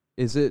out.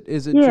 Is it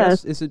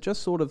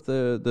just sort of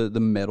the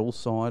metal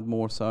side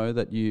more so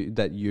that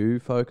you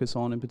focus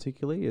on in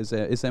particularly? Is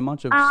there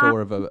much of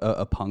sort of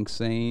a punk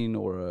scene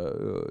or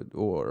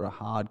a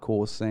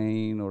hardcore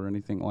scene or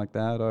anything like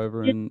that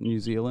over in New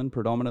Zealand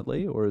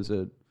predominantly, or is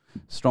it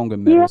stronger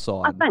metal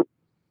side? I think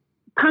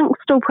punk's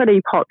still pretty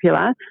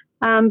popular,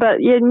 but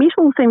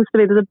metal seems to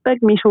be, there's a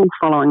big metal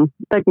following,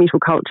 big metal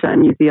culture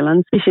in New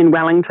Zealand, especially in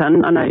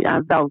Wellington. I know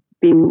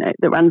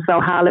that runs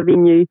Valhalla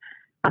venue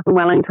up in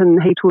Wellington.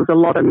 He tours a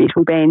lot of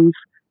metal bands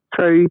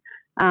through,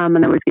 and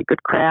they always get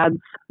good crowds.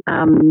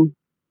 Me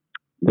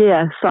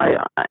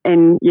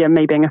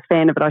being a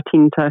fan of it, I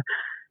tend to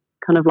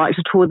kind of like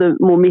to tour the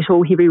more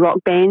metal, heavy rock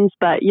bands,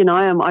 but,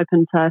 I'm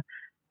open to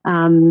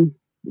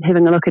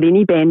having a look at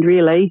any band,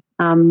 really.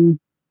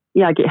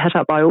 I get hit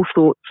up by all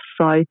sorts,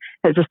 so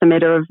it's just a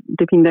matter of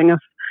depending if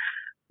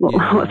what's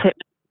happening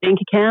in the bank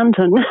account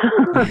and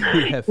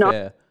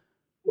fair.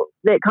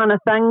 That kind of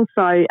thing.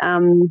 So,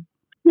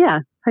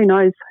 who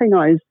knows?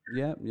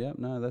 Yeah.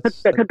 No,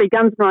 that could be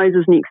Guns N'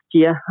 Roses next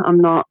year.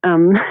 I'm not.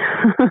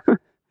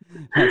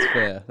 That's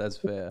fair.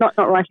 Not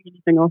writing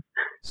anything off.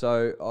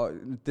 So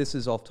this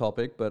is off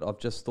topic, but I've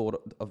just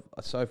thought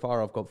so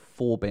far I've got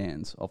 4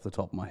 bands off the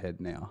top of my head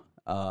now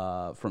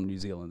from New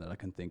Zealand that I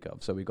can think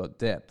of. So we got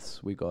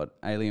Depths, we got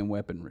Alien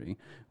Weaponry,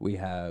 we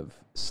have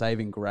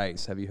Saving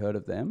Grace. Have you heard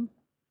of them?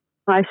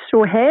 I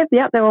sure have.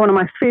 Yep, they were one of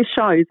my first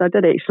shows I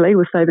did actually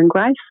with Saving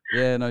Grace.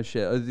 Yeah, no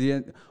shit.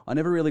 I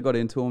never really got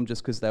into them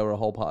just because they were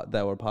part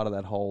of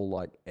that whole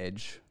like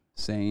Edge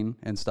scene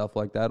and stuff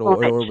like that,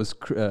 or it was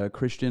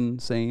Christian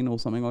scene or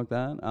something like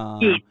that.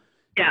 I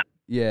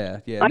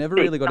never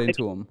really got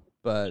into them,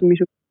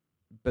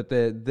 but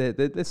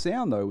their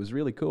sound though was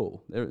really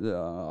cool.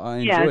 I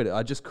enjoyed it.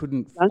 I just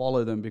couldn't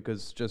follow them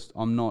because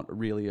I'm not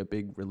really a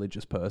big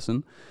religious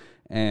person.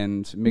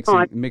 And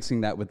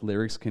mixing that with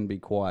lyrics can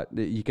be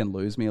you can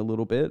lose me a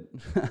little bit.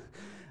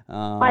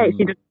 I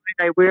actually didn't know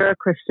they were a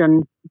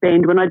Christian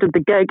band when I did the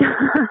gig.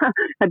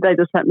 They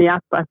just hit me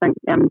up. I think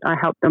I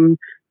helped them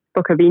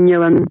book a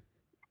venue and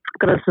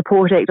got a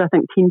support act. I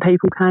think 10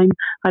 people came.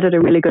 I did a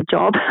really good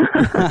job.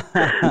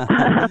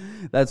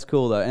 That's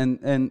cool though.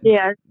 And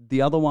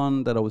the other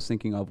one that I was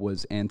thinking of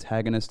was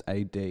Antagonist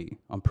AD.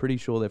 I'm pretty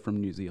sure they're from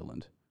New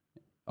Zealand.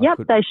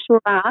 Yep, they sure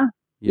are.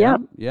 Yeah.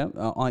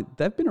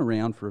 They've been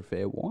around for a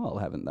fair while,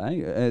 haven't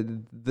they?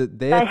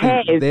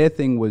 Their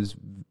thing was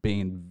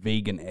being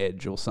vegan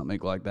edge or something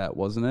like that,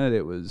 wasn't it?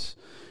 It was.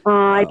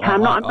 I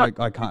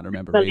can't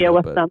remember. Familiar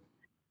with them.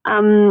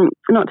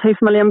 Not too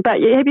familiar, but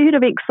have you heard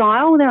of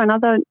Exile? They're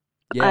another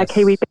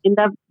Kiwi band.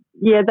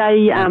 They're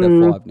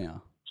 5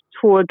 now.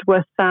 Toured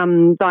with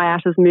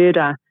Diata's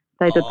Murder.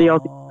 They did the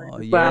Aussie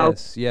as well.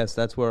 Yes,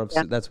 that's where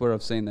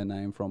I've seen their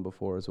name from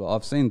before as well.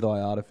 I've seen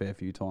Diata a fair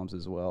few times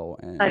as well.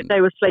 And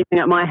they were sleeping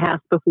at my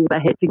house before they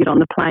had to get on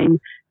the plane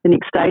the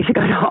next day to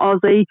go to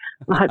Aussie.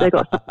 I hope they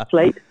got some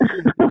sleep.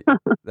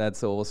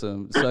 That's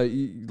awesome. So,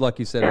 like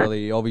you said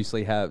earlier, you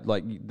obviously have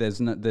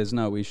there's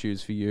no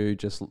issues for you.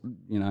 Just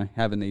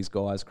having these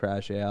guys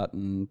crash out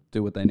and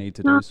do what they need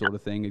to do, sort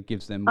of thing. It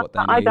gives them what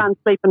they need. I go and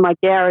sleep in my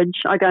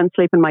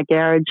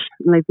garage.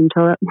 And leave them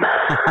to it.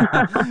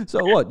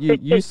 So what?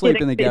 You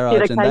sleep in the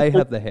garage and they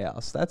have the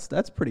house.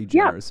 That's pretty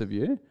generous of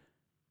you.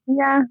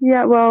 Yeah.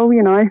 Well,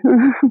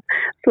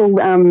 it's all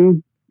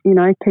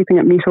keeping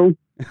it metal.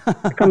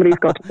 Somebody's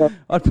got to.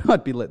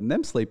 I'd be letting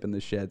them sleep in the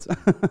sheds.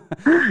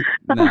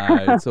 No,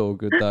 it's all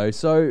good though.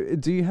 So,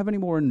 do you have any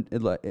more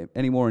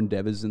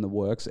endeavors in the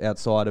works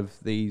outside of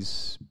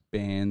these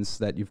bands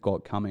that you've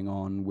got coming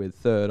on with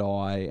Third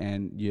Eye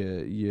and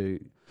your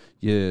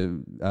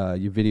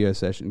video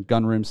session,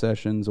 Gunroom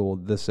sessions, or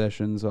the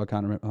sessions? I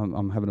can't remember.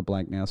 I'm having a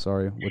blank now.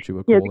 Sorry, what you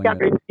were calling it. Yeah, the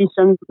Gunroom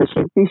sessions, the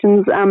shed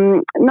sessions.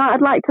 No,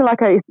 I'd like to,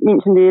 like I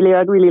mentioned earlier,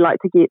 I'd really like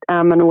to get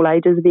an all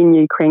ages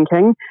venue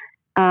cranking.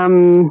 So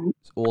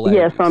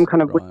I'm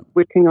kind of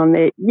working on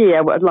that.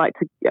 Yeah, well, I'd like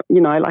to,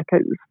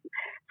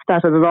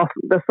 started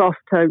this off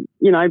to,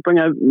 bring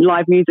a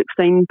live music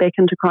scene back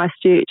into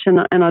Christchurch, and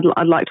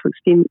I'd like to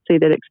see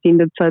that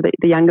extended so that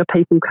the younger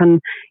people can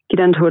get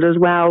into it as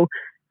well.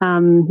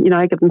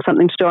 Give them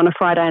something to do on a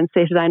Friday and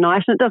Saturday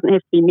night, and it doesn't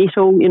have to be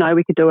metal.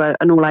 We could do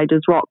an all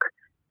ages rock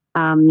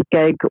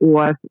gig,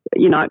 or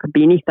it could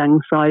be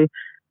anything. So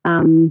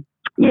I'm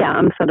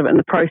sort of in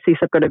the process.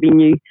 I've got a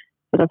venue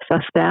that I've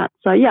sussed out.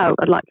 So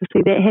I'd like to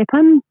see that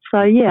happen.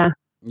 So yeah.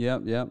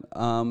 Yeah.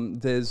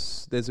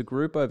 There's a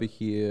group over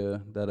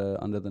here that are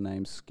under the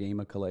name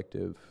Schema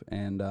Collective,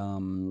 and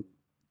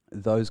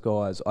those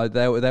guys,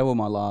 they were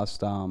my last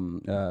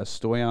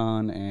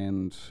Stoyan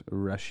and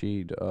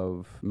Rashid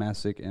of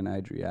Masick and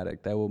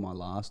Adriatic. They were my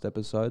last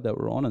episode that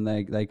we're on, and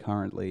they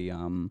currently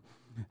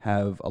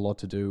have a lot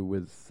to do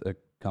with a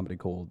company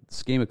called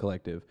Schema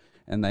Collective.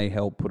 And they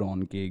help put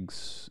on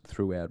gigs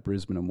throughout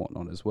Brisbane and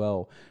whatnot as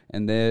well.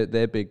 And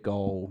their big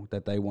goal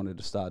that they wanted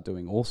to start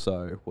doing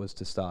also was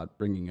to start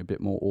bringing a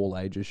bit more all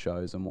ages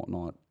shows and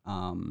whatnot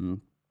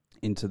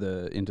into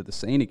the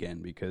scene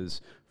again,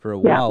 because for a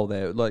while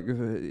there, like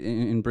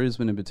in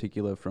Brisbane in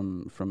particular,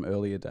 from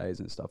earlier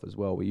days and stuff as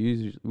well, we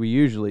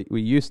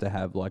used to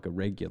have like a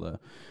regular,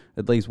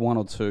 at least one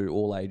or two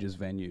all ages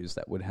venues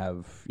that would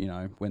have,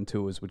 when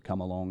tours would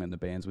come along and the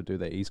bands would do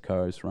their East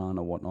Coast run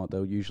or whatnot,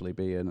 there'll usually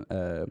be an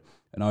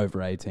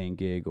over 18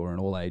 gig or an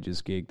all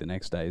ages gig the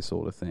next day,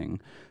 sort of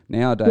thing.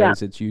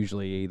 Nowadays it's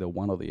usually either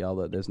one or the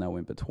other. There's no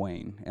in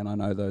between, and I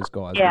know those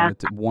guys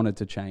wanted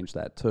to change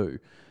that too.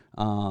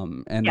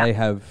 And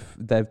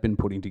they've been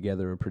putting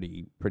together a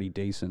pretty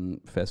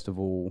decent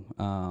festival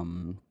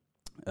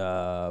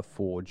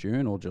for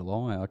June or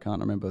July. I can't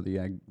remember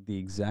the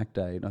exact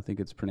date. I think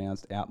it's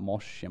pronounced Out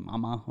Mosh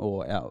Yamama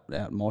or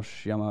Out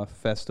Mosh Yama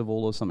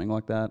Festival or something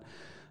like that.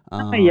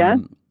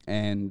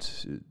 And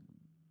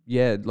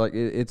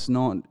it's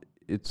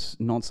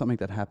not something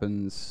that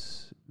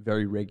happens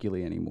very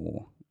regularly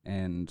anymore.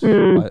 And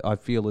I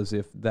feel as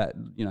if that,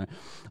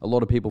 a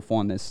lot of people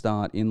find their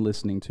start in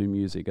listening to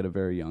music at a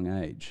very young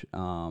age.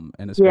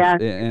 And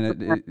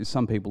especially,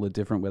 some people are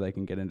different, where they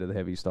can get into the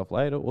heavy stuff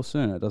later or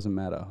sooner. It doesn't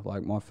matter.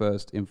 Like my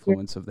first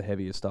influence of the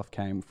heavier stuff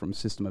came from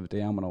System of a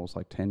Down when I was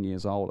like 10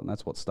 years old, and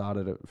that's what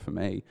started it for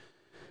me.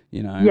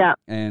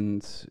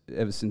 And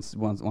ever since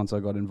once I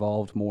got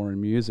involved more in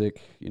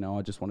music,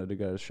 I just wanted to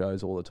go to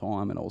shows all the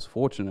time, and I was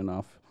fortunate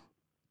enough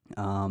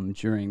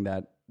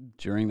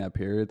during that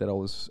period that I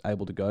was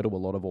able to go to a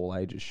lot of all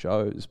ages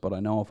shows. But I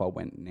know if I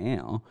went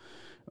now,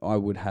 I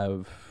would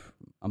have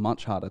a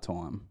much harder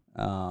time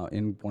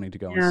in wanting to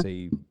go and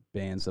see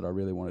bands that I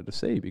really wanted to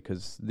see,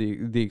 because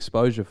the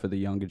exposure for the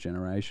younger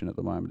generation at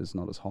the moment is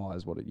not as high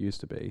as what it used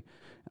to be.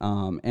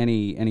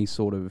 Any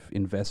sort of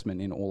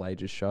investment in all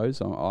ages shows,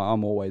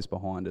 I'm always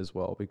behind as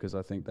well, because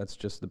I think that's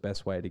just the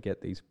best way to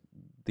get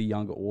the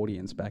younger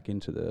audience back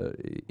into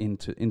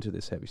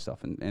this heavy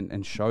stuff,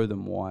 and show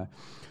them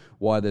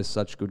why there's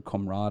such good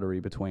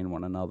camaraderie between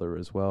one another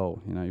as well.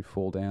 You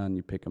fall down,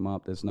 you pick them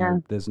up. There's no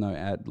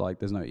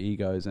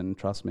egos, and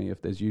trust me,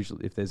 if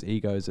there's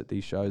egos at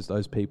these shows,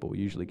 those people are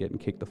usually getting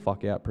kicked the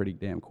fuck out pretty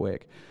damn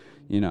quick.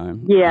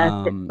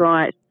 That's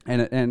right.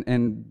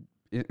 And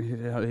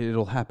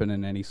it'll happen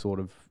in any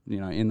sort of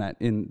in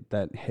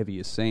that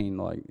heavier scene.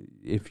 Like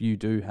if you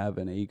do have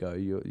an ego,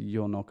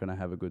 you're not going to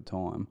have a good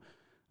time.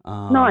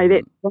 No,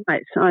 that's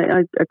right.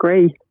 I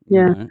agree.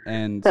 Yeah,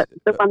 and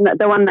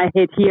the one they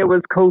had here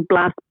was called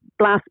Blast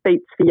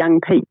Beats for Young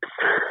Peeps.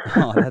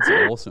 Oh, that's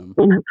awesome.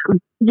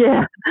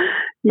 Yeah.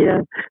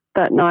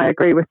 But no, I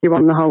agree with you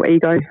on the whole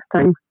ego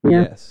thing.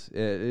 Yeah. Yes,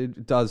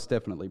 it does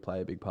definitely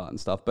play a big part and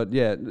stuff. But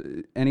yeah,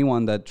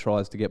 anyone that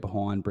tries to get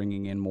behind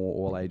bringing in more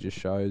all ages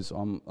shows,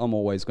 I'm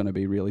always going to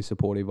be really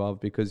supportive of,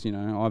 because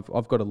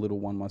I've got a little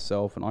one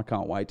myself, and I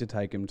can't wait to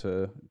take him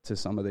to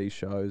some of these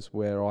shows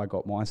where I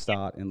got my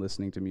start in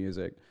listening to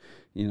music.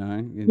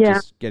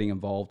 Just getting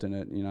involved in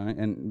it.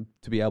 And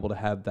to be able to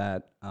have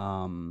that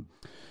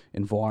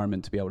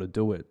environment to be able to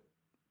do it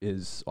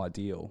is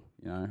ideal.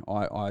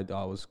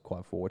 I was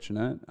quite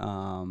fortunate.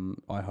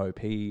 I hope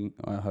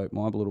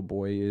my little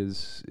boy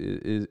is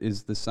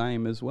the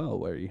same as well,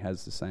 where he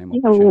has the same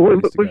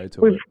opportunities to go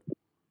to it.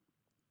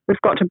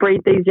 We've got to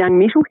breed these young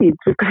metalheads.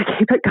 We've got to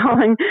keep it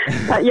going.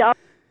 But yeah,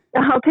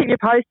 I'll keep you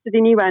posted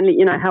anyway and let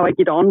you know how I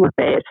get on with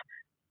that.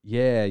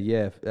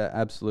 Yeah,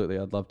 absolutely.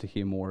 I'd love to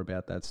hear more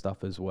about that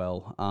stuff as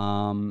well.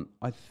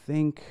 I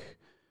think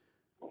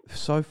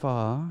so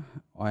far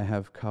I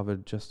have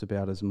covered just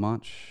about as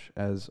much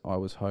as I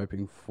was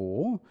hoping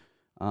for.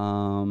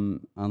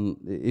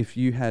 If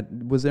you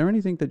was there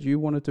anything that you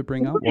wanted to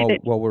bring up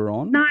while we're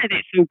on? No,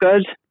 that's all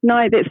good.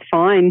 No, that's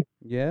fine.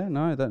 Yeah,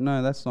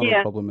 that's not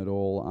a problem at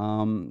all.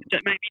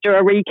 Maybe do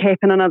a recap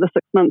in another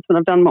 6 months when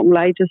I've done my all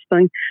ages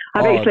thing.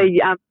 I've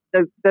actually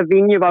the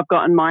venue I've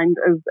got in mind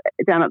is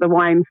down at the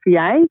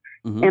YMCA,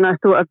 and I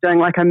thought of doing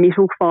like a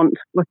metal font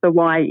with the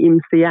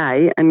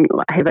YMCA and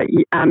have a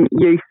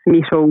youth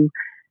metal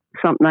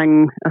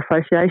something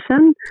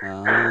association.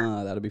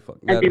 That'd be fun.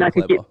 That'd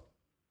be clever.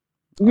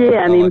 And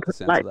then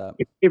like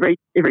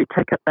every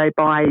ticket they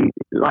buy,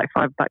 like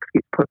 $5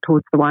 gets put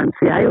towards the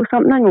YMCA or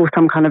something, or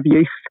some kind of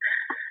youth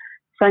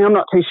thing. I'm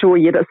not too sure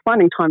yet. It's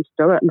finding time to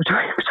do it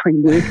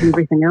between work and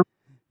everything else.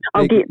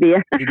 I'll get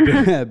there.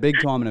 Big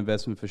time and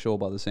investment for sure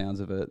by the sounds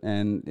of it.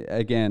 And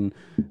again,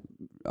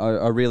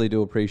 I really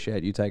do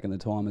appreciate you taking the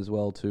time as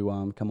well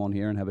to come on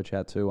here and have a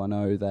chat too. I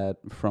know that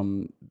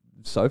from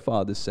so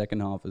far this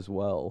second half as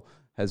well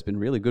has been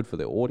really good for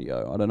the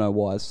audio. I don't know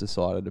why it's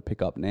decided to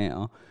pick up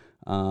now.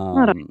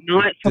 I don't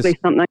know. It's probably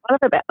something. I live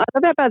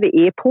about by the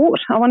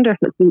airport. I wonder if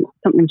it's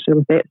something to do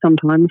with that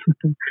sometimes.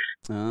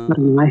 I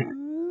don't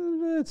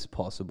know. It's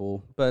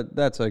possible, but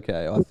that's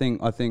okay. I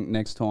think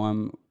next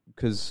time,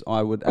 because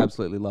I would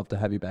absolutely love to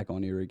have you back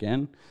on here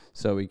again,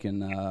 so we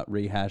can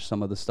rehash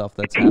some of the stuff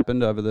that's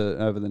happened over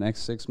the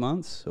next 6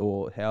 months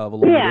or however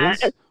long it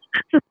is. It's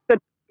just a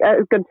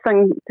good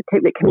thing to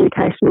keep that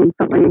communication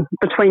something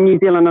between New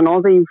Zealand and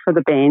Aussie for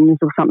the bands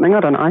or something. I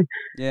don't know.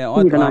 Yeah,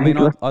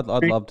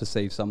 I'd love to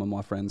see some of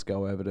my friends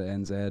go over to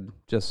NZ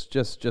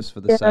just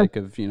for the sake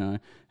of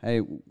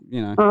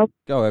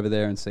go over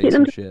there and see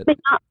some shit.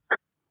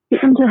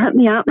 Get them to hit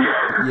me up.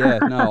 Yeah,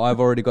 no, I've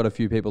already got a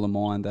few people in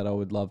mind that I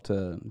would love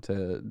to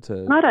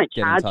I don't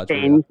get charge in touch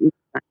bands. with.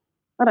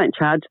 I don't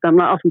charge them.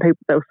 Like often people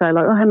they'll say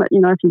like, oh, how much?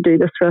 If you do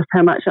this for us,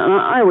 how much? And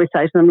I always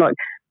say to them, look,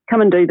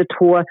 come and do the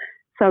tour.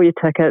 Sell your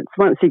tickets.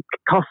 Once your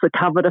costs are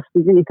covered, if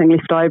there's anything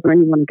left over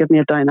and you want to give me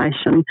a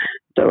donation,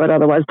 do it.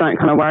 Otherwise, don't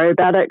kind of worry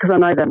about it because I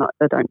know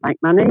they don't make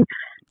money.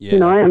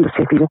 Yeah. I'm just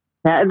happy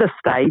at this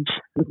stage.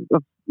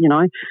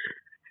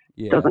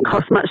 It doesn't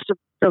cost much to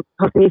doesn't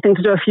cost anything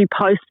to do a few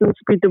posts and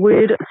spread the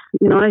word.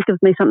 It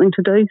gives me something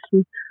to do.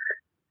 So.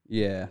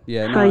 Yeah,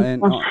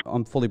 and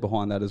I'm fully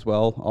behind that as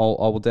well.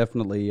 I will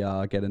definitely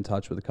get in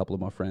touch with a couple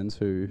of my friends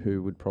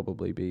who would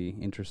probably be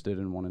interested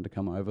in wanting to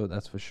come over.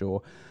 That's for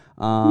sure.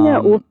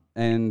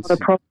 And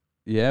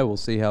we'll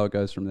see how it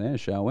goes from there,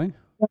 shall we?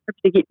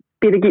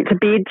 Better get to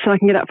bed so I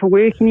can get up for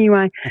work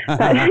anyway.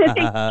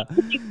 Anyway,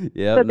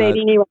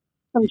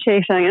 I'm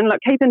chatting and look,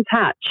 keep in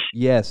touch.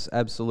 Yes,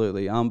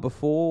 absolutely.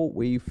 Before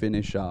we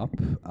finish up,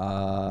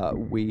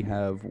 we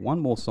have one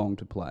more song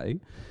to play.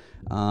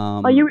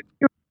 You're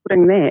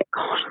recording that?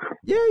 God.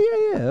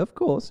 Yeah. Of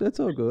course,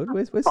 it's all good.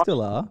 We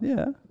still are.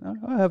 Yeah,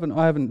 I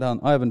haven't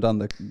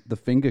done the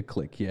finger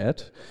click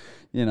yet.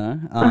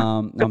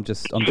 I'm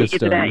just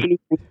stirring.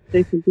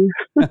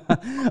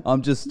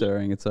 I'm just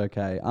stirring. It's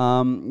okay.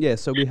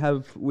 So we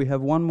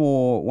have one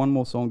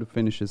more song to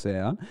finish us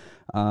out.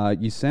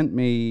 You sent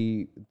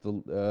me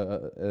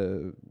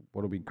the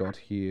what do we got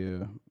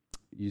here?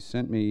 You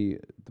sent me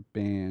the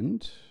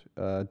band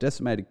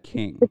Decimated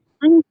King.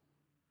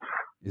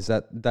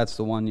 That's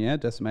the one? Yeah,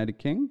 Decimated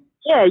King.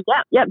 Yeah,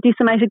 yep,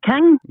 Decimated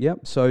King. Yep.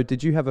 So,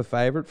 did you have a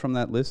favourite from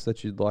that list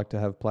that you'd like to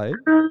have played?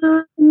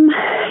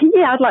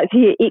 Yeah, I'd like to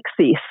hear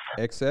Excess.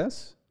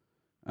 Excess?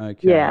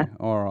 Okay. Yeah.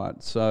 All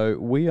right. So,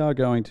 we are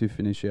going to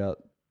finish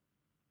out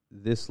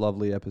this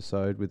lovely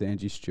episode with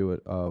Angie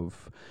Stewart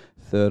of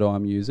Third Eye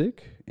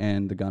Music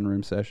and the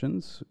Gunroom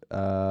Sessions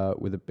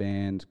with a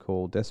band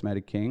called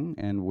Decimated King,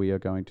 and we are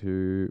going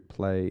to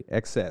play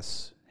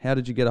Excess. How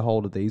did you get a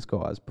hold of these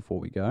guys before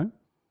we go?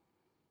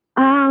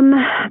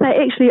 They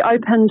actually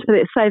opened for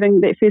that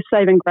first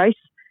Saving Grace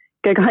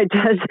gig I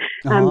did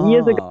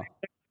years ago.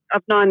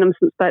 I've known them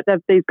since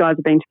these guys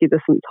have been together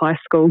since high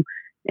school,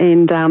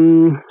 and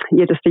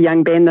just a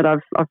young band that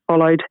I've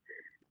followed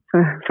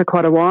for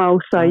quite a while.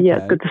 So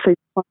it's good to see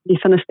you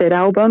finish that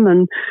album,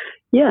 and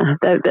they're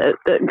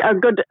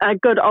a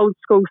good old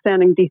school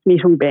sounding death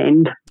metal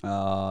band.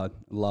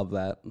 Love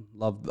that.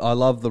 I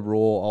love the raw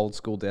old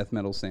school death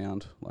metal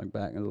sound,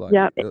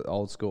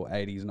 old school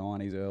 80s,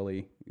 90s,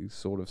 early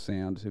sort of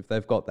sound. If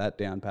they've got that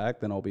down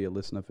packed, then I'll be a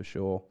listener for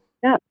sure.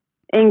 Yeah,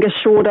 Angus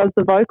Shaw does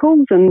the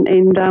vocals, and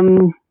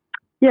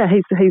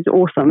he's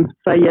awesome.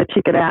 So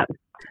check it out.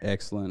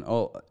 Excellent.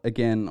 Oh,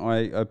 again,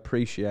 I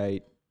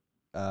appreciate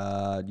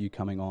you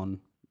coming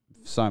on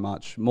so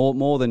much,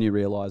 more than you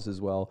realise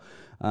as well.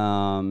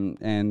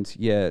 And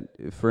yeah,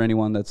 for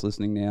anyone that's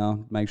listening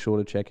now, make sure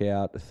to check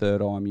out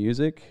Third Eye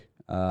Music,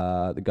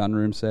 the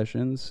Gunroom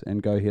sessions,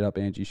 and go hit up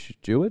Angie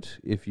Stewart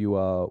if you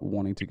are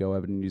wanting to go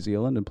over to New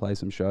Zealand and play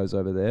some shows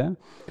over there.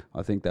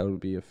 I think that would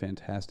be a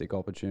fantastic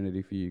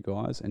opportunity for you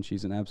guys, and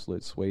she's an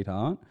absolute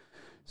sweetheart.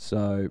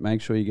 So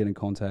make sure you get in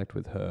contact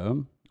with her.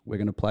 We're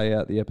going to play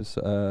out the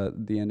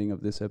episode, the ending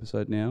of this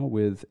episode now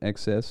with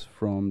Excess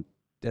from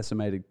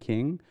Decimated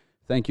King.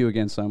 Thank you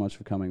again so much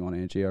for coming on,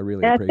 Angie. I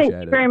really appreciate it.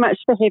 Thanks very much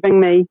for having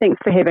me. Thanks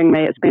for having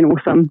me. It's been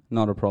awesome.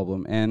 Not a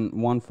problem. And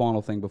one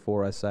final thing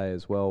before I say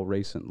as well,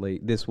 recently,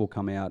 this will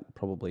come out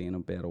probably in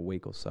about a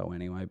week or so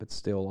anyway, but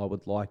still I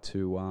would like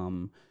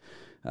to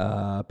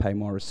pay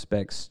my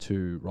respects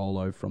to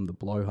Rollo from the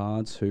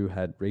Blowhards, who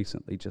had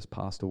recently just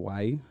passed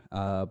away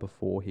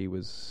before he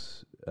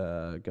was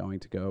going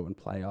to go and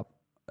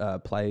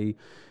play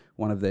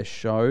one of their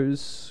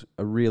shows.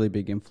 A really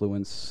big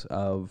influence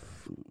of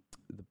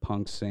the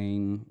punk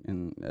scene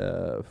and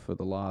for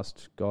the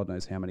last God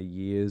knows how many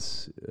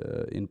years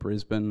in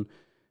Brisbane.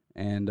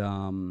 And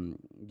I'm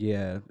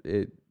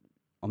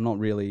not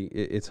really.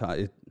 It's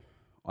hard.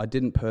 I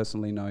didn't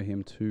personally know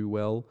him too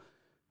well,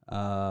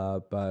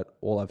 but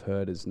all I've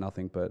heard is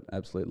nothing but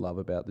absolute love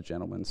about the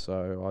gentleman.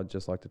 So I'd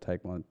just like to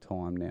take my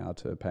time now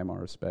to pay my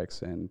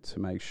respects and to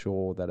make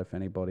sure that if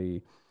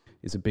anybody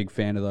is a big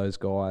fan of those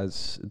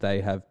guys,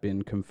 they have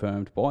been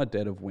confirmed by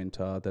Dead of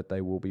Winter that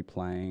they will be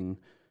playing.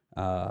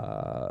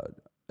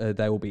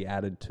 They will be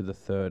added to the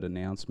third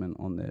announcement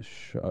on their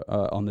show,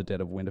 on the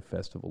Dead of Winter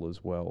Festival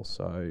as well.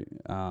 So,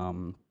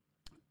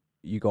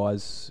 you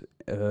guys,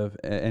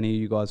 any of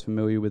you guys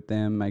familiar with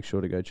them? Make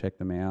sure to go check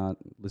them out,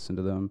 listen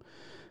to them.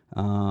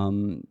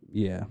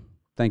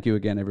 Thank you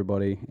again,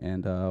 everybody,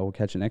 and we'll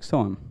catch you next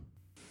time.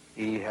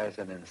 He has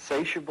an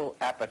insatiable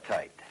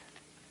appetite.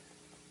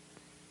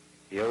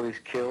 He always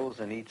kills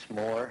and eats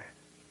more,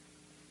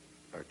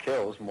 or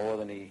kills more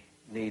than he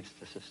needs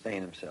to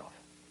sustain himself.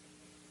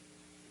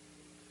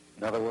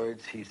 In other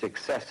words, he's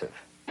excessive.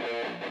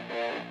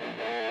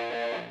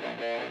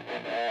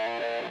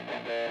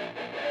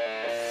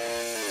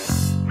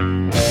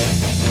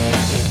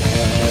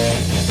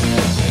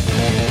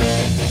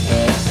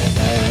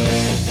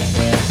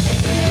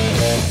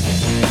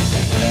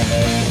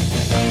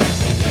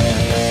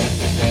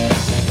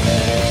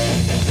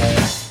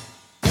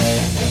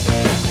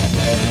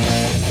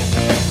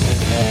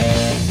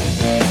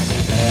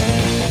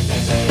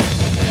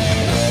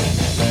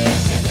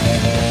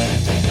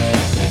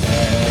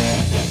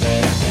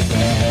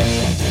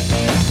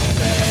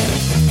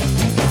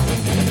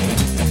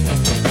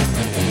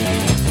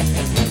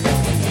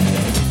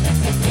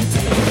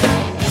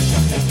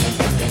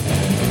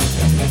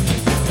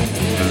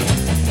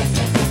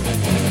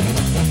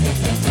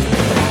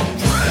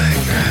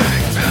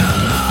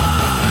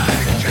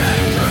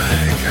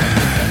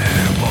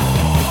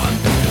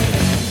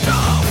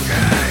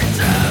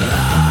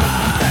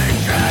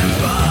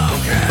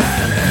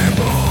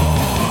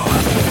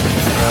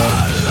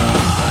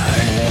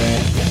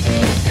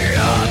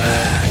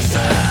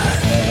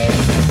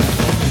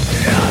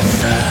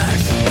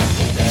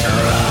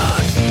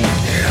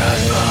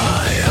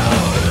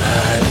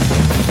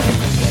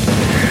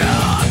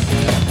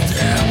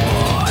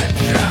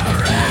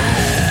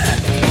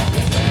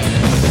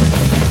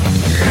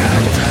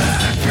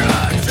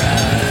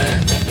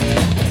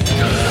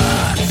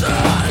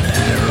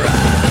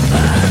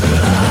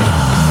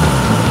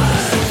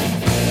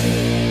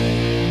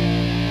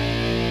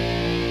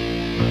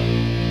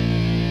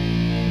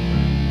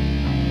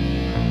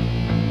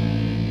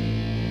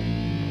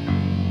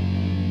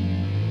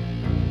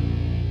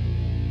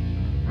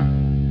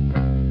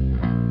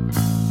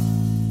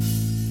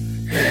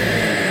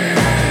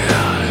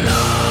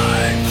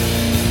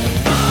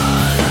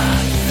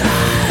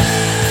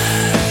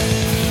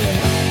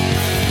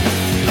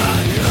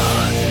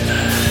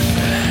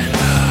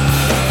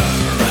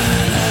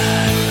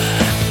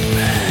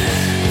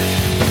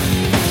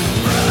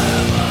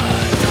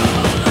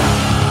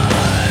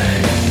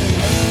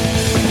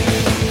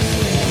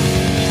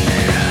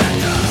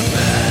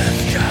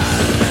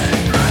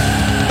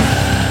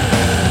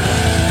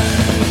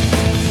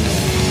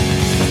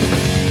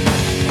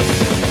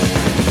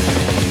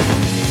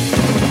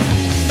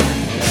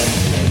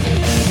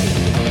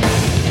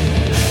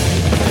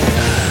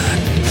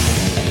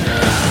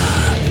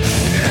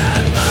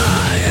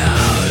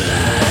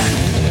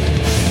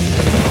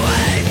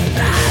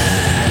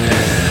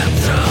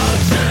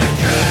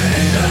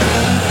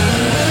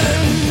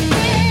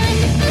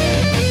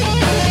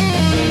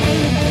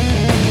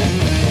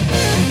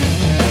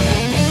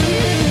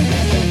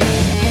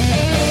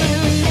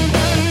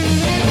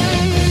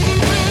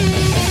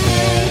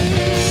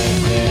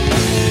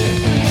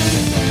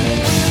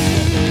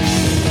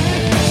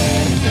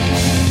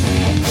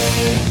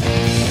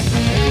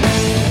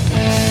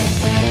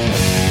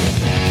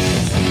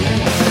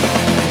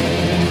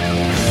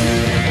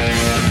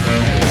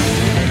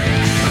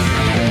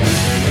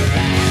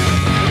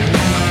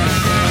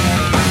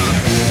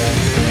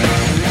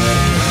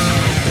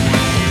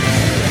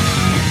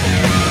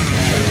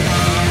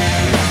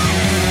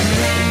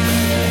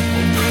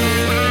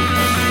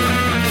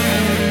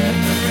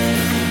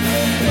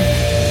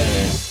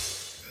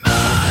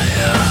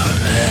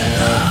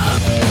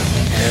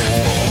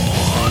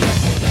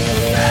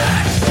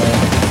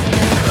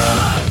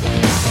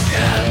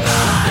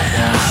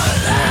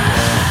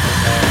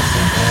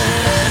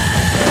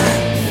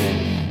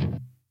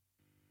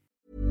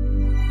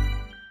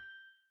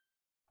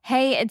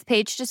 Hey, it's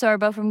Paige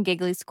DeSorbo from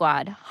Giggly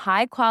Squad.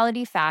 High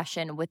quality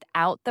fashion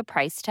without the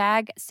price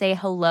tag. Say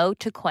hello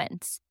to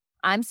Quince.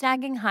 I'm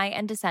snagging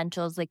high-end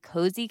essentials like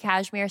cozy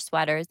cashmere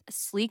sweaters,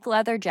 sleek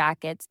leather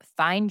jackets,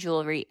 fine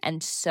jewelry,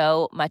 and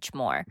so much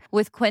more.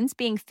 With Quince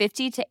being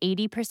 50 to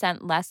 80%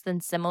 less than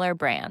similar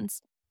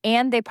brands.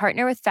 And they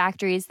partner with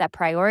factories that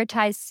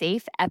prioritize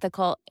safe,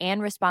 ethical,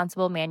 and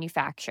responsible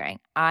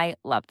manufacturing. I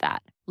love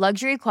that.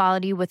 Luxury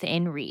quality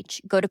within reach.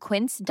 Go to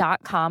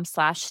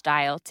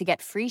quince.com/style to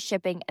get free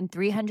shipping and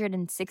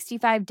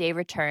 365-day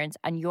returns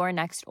on your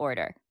next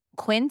order.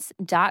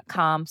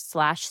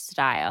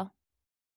 Quince.com/style.